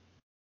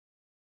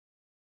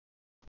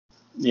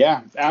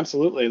 Yeah,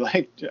 absolutely.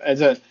 Like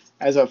as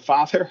a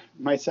father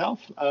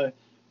myself, you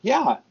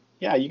got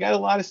a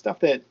lot of stuff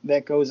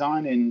that goes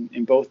on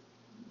in both,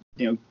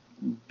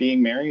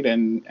 being married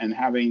and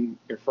having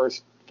your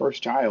first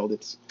child.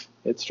 It's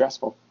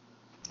stressful.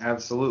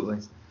 Absolutely.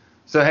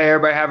 So, hey,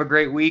 everybody, have a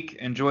great week.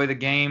 Enjoy the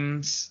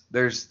games.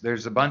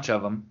 There's a bunch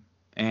of them,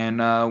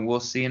 and we'll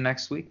see you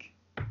next week.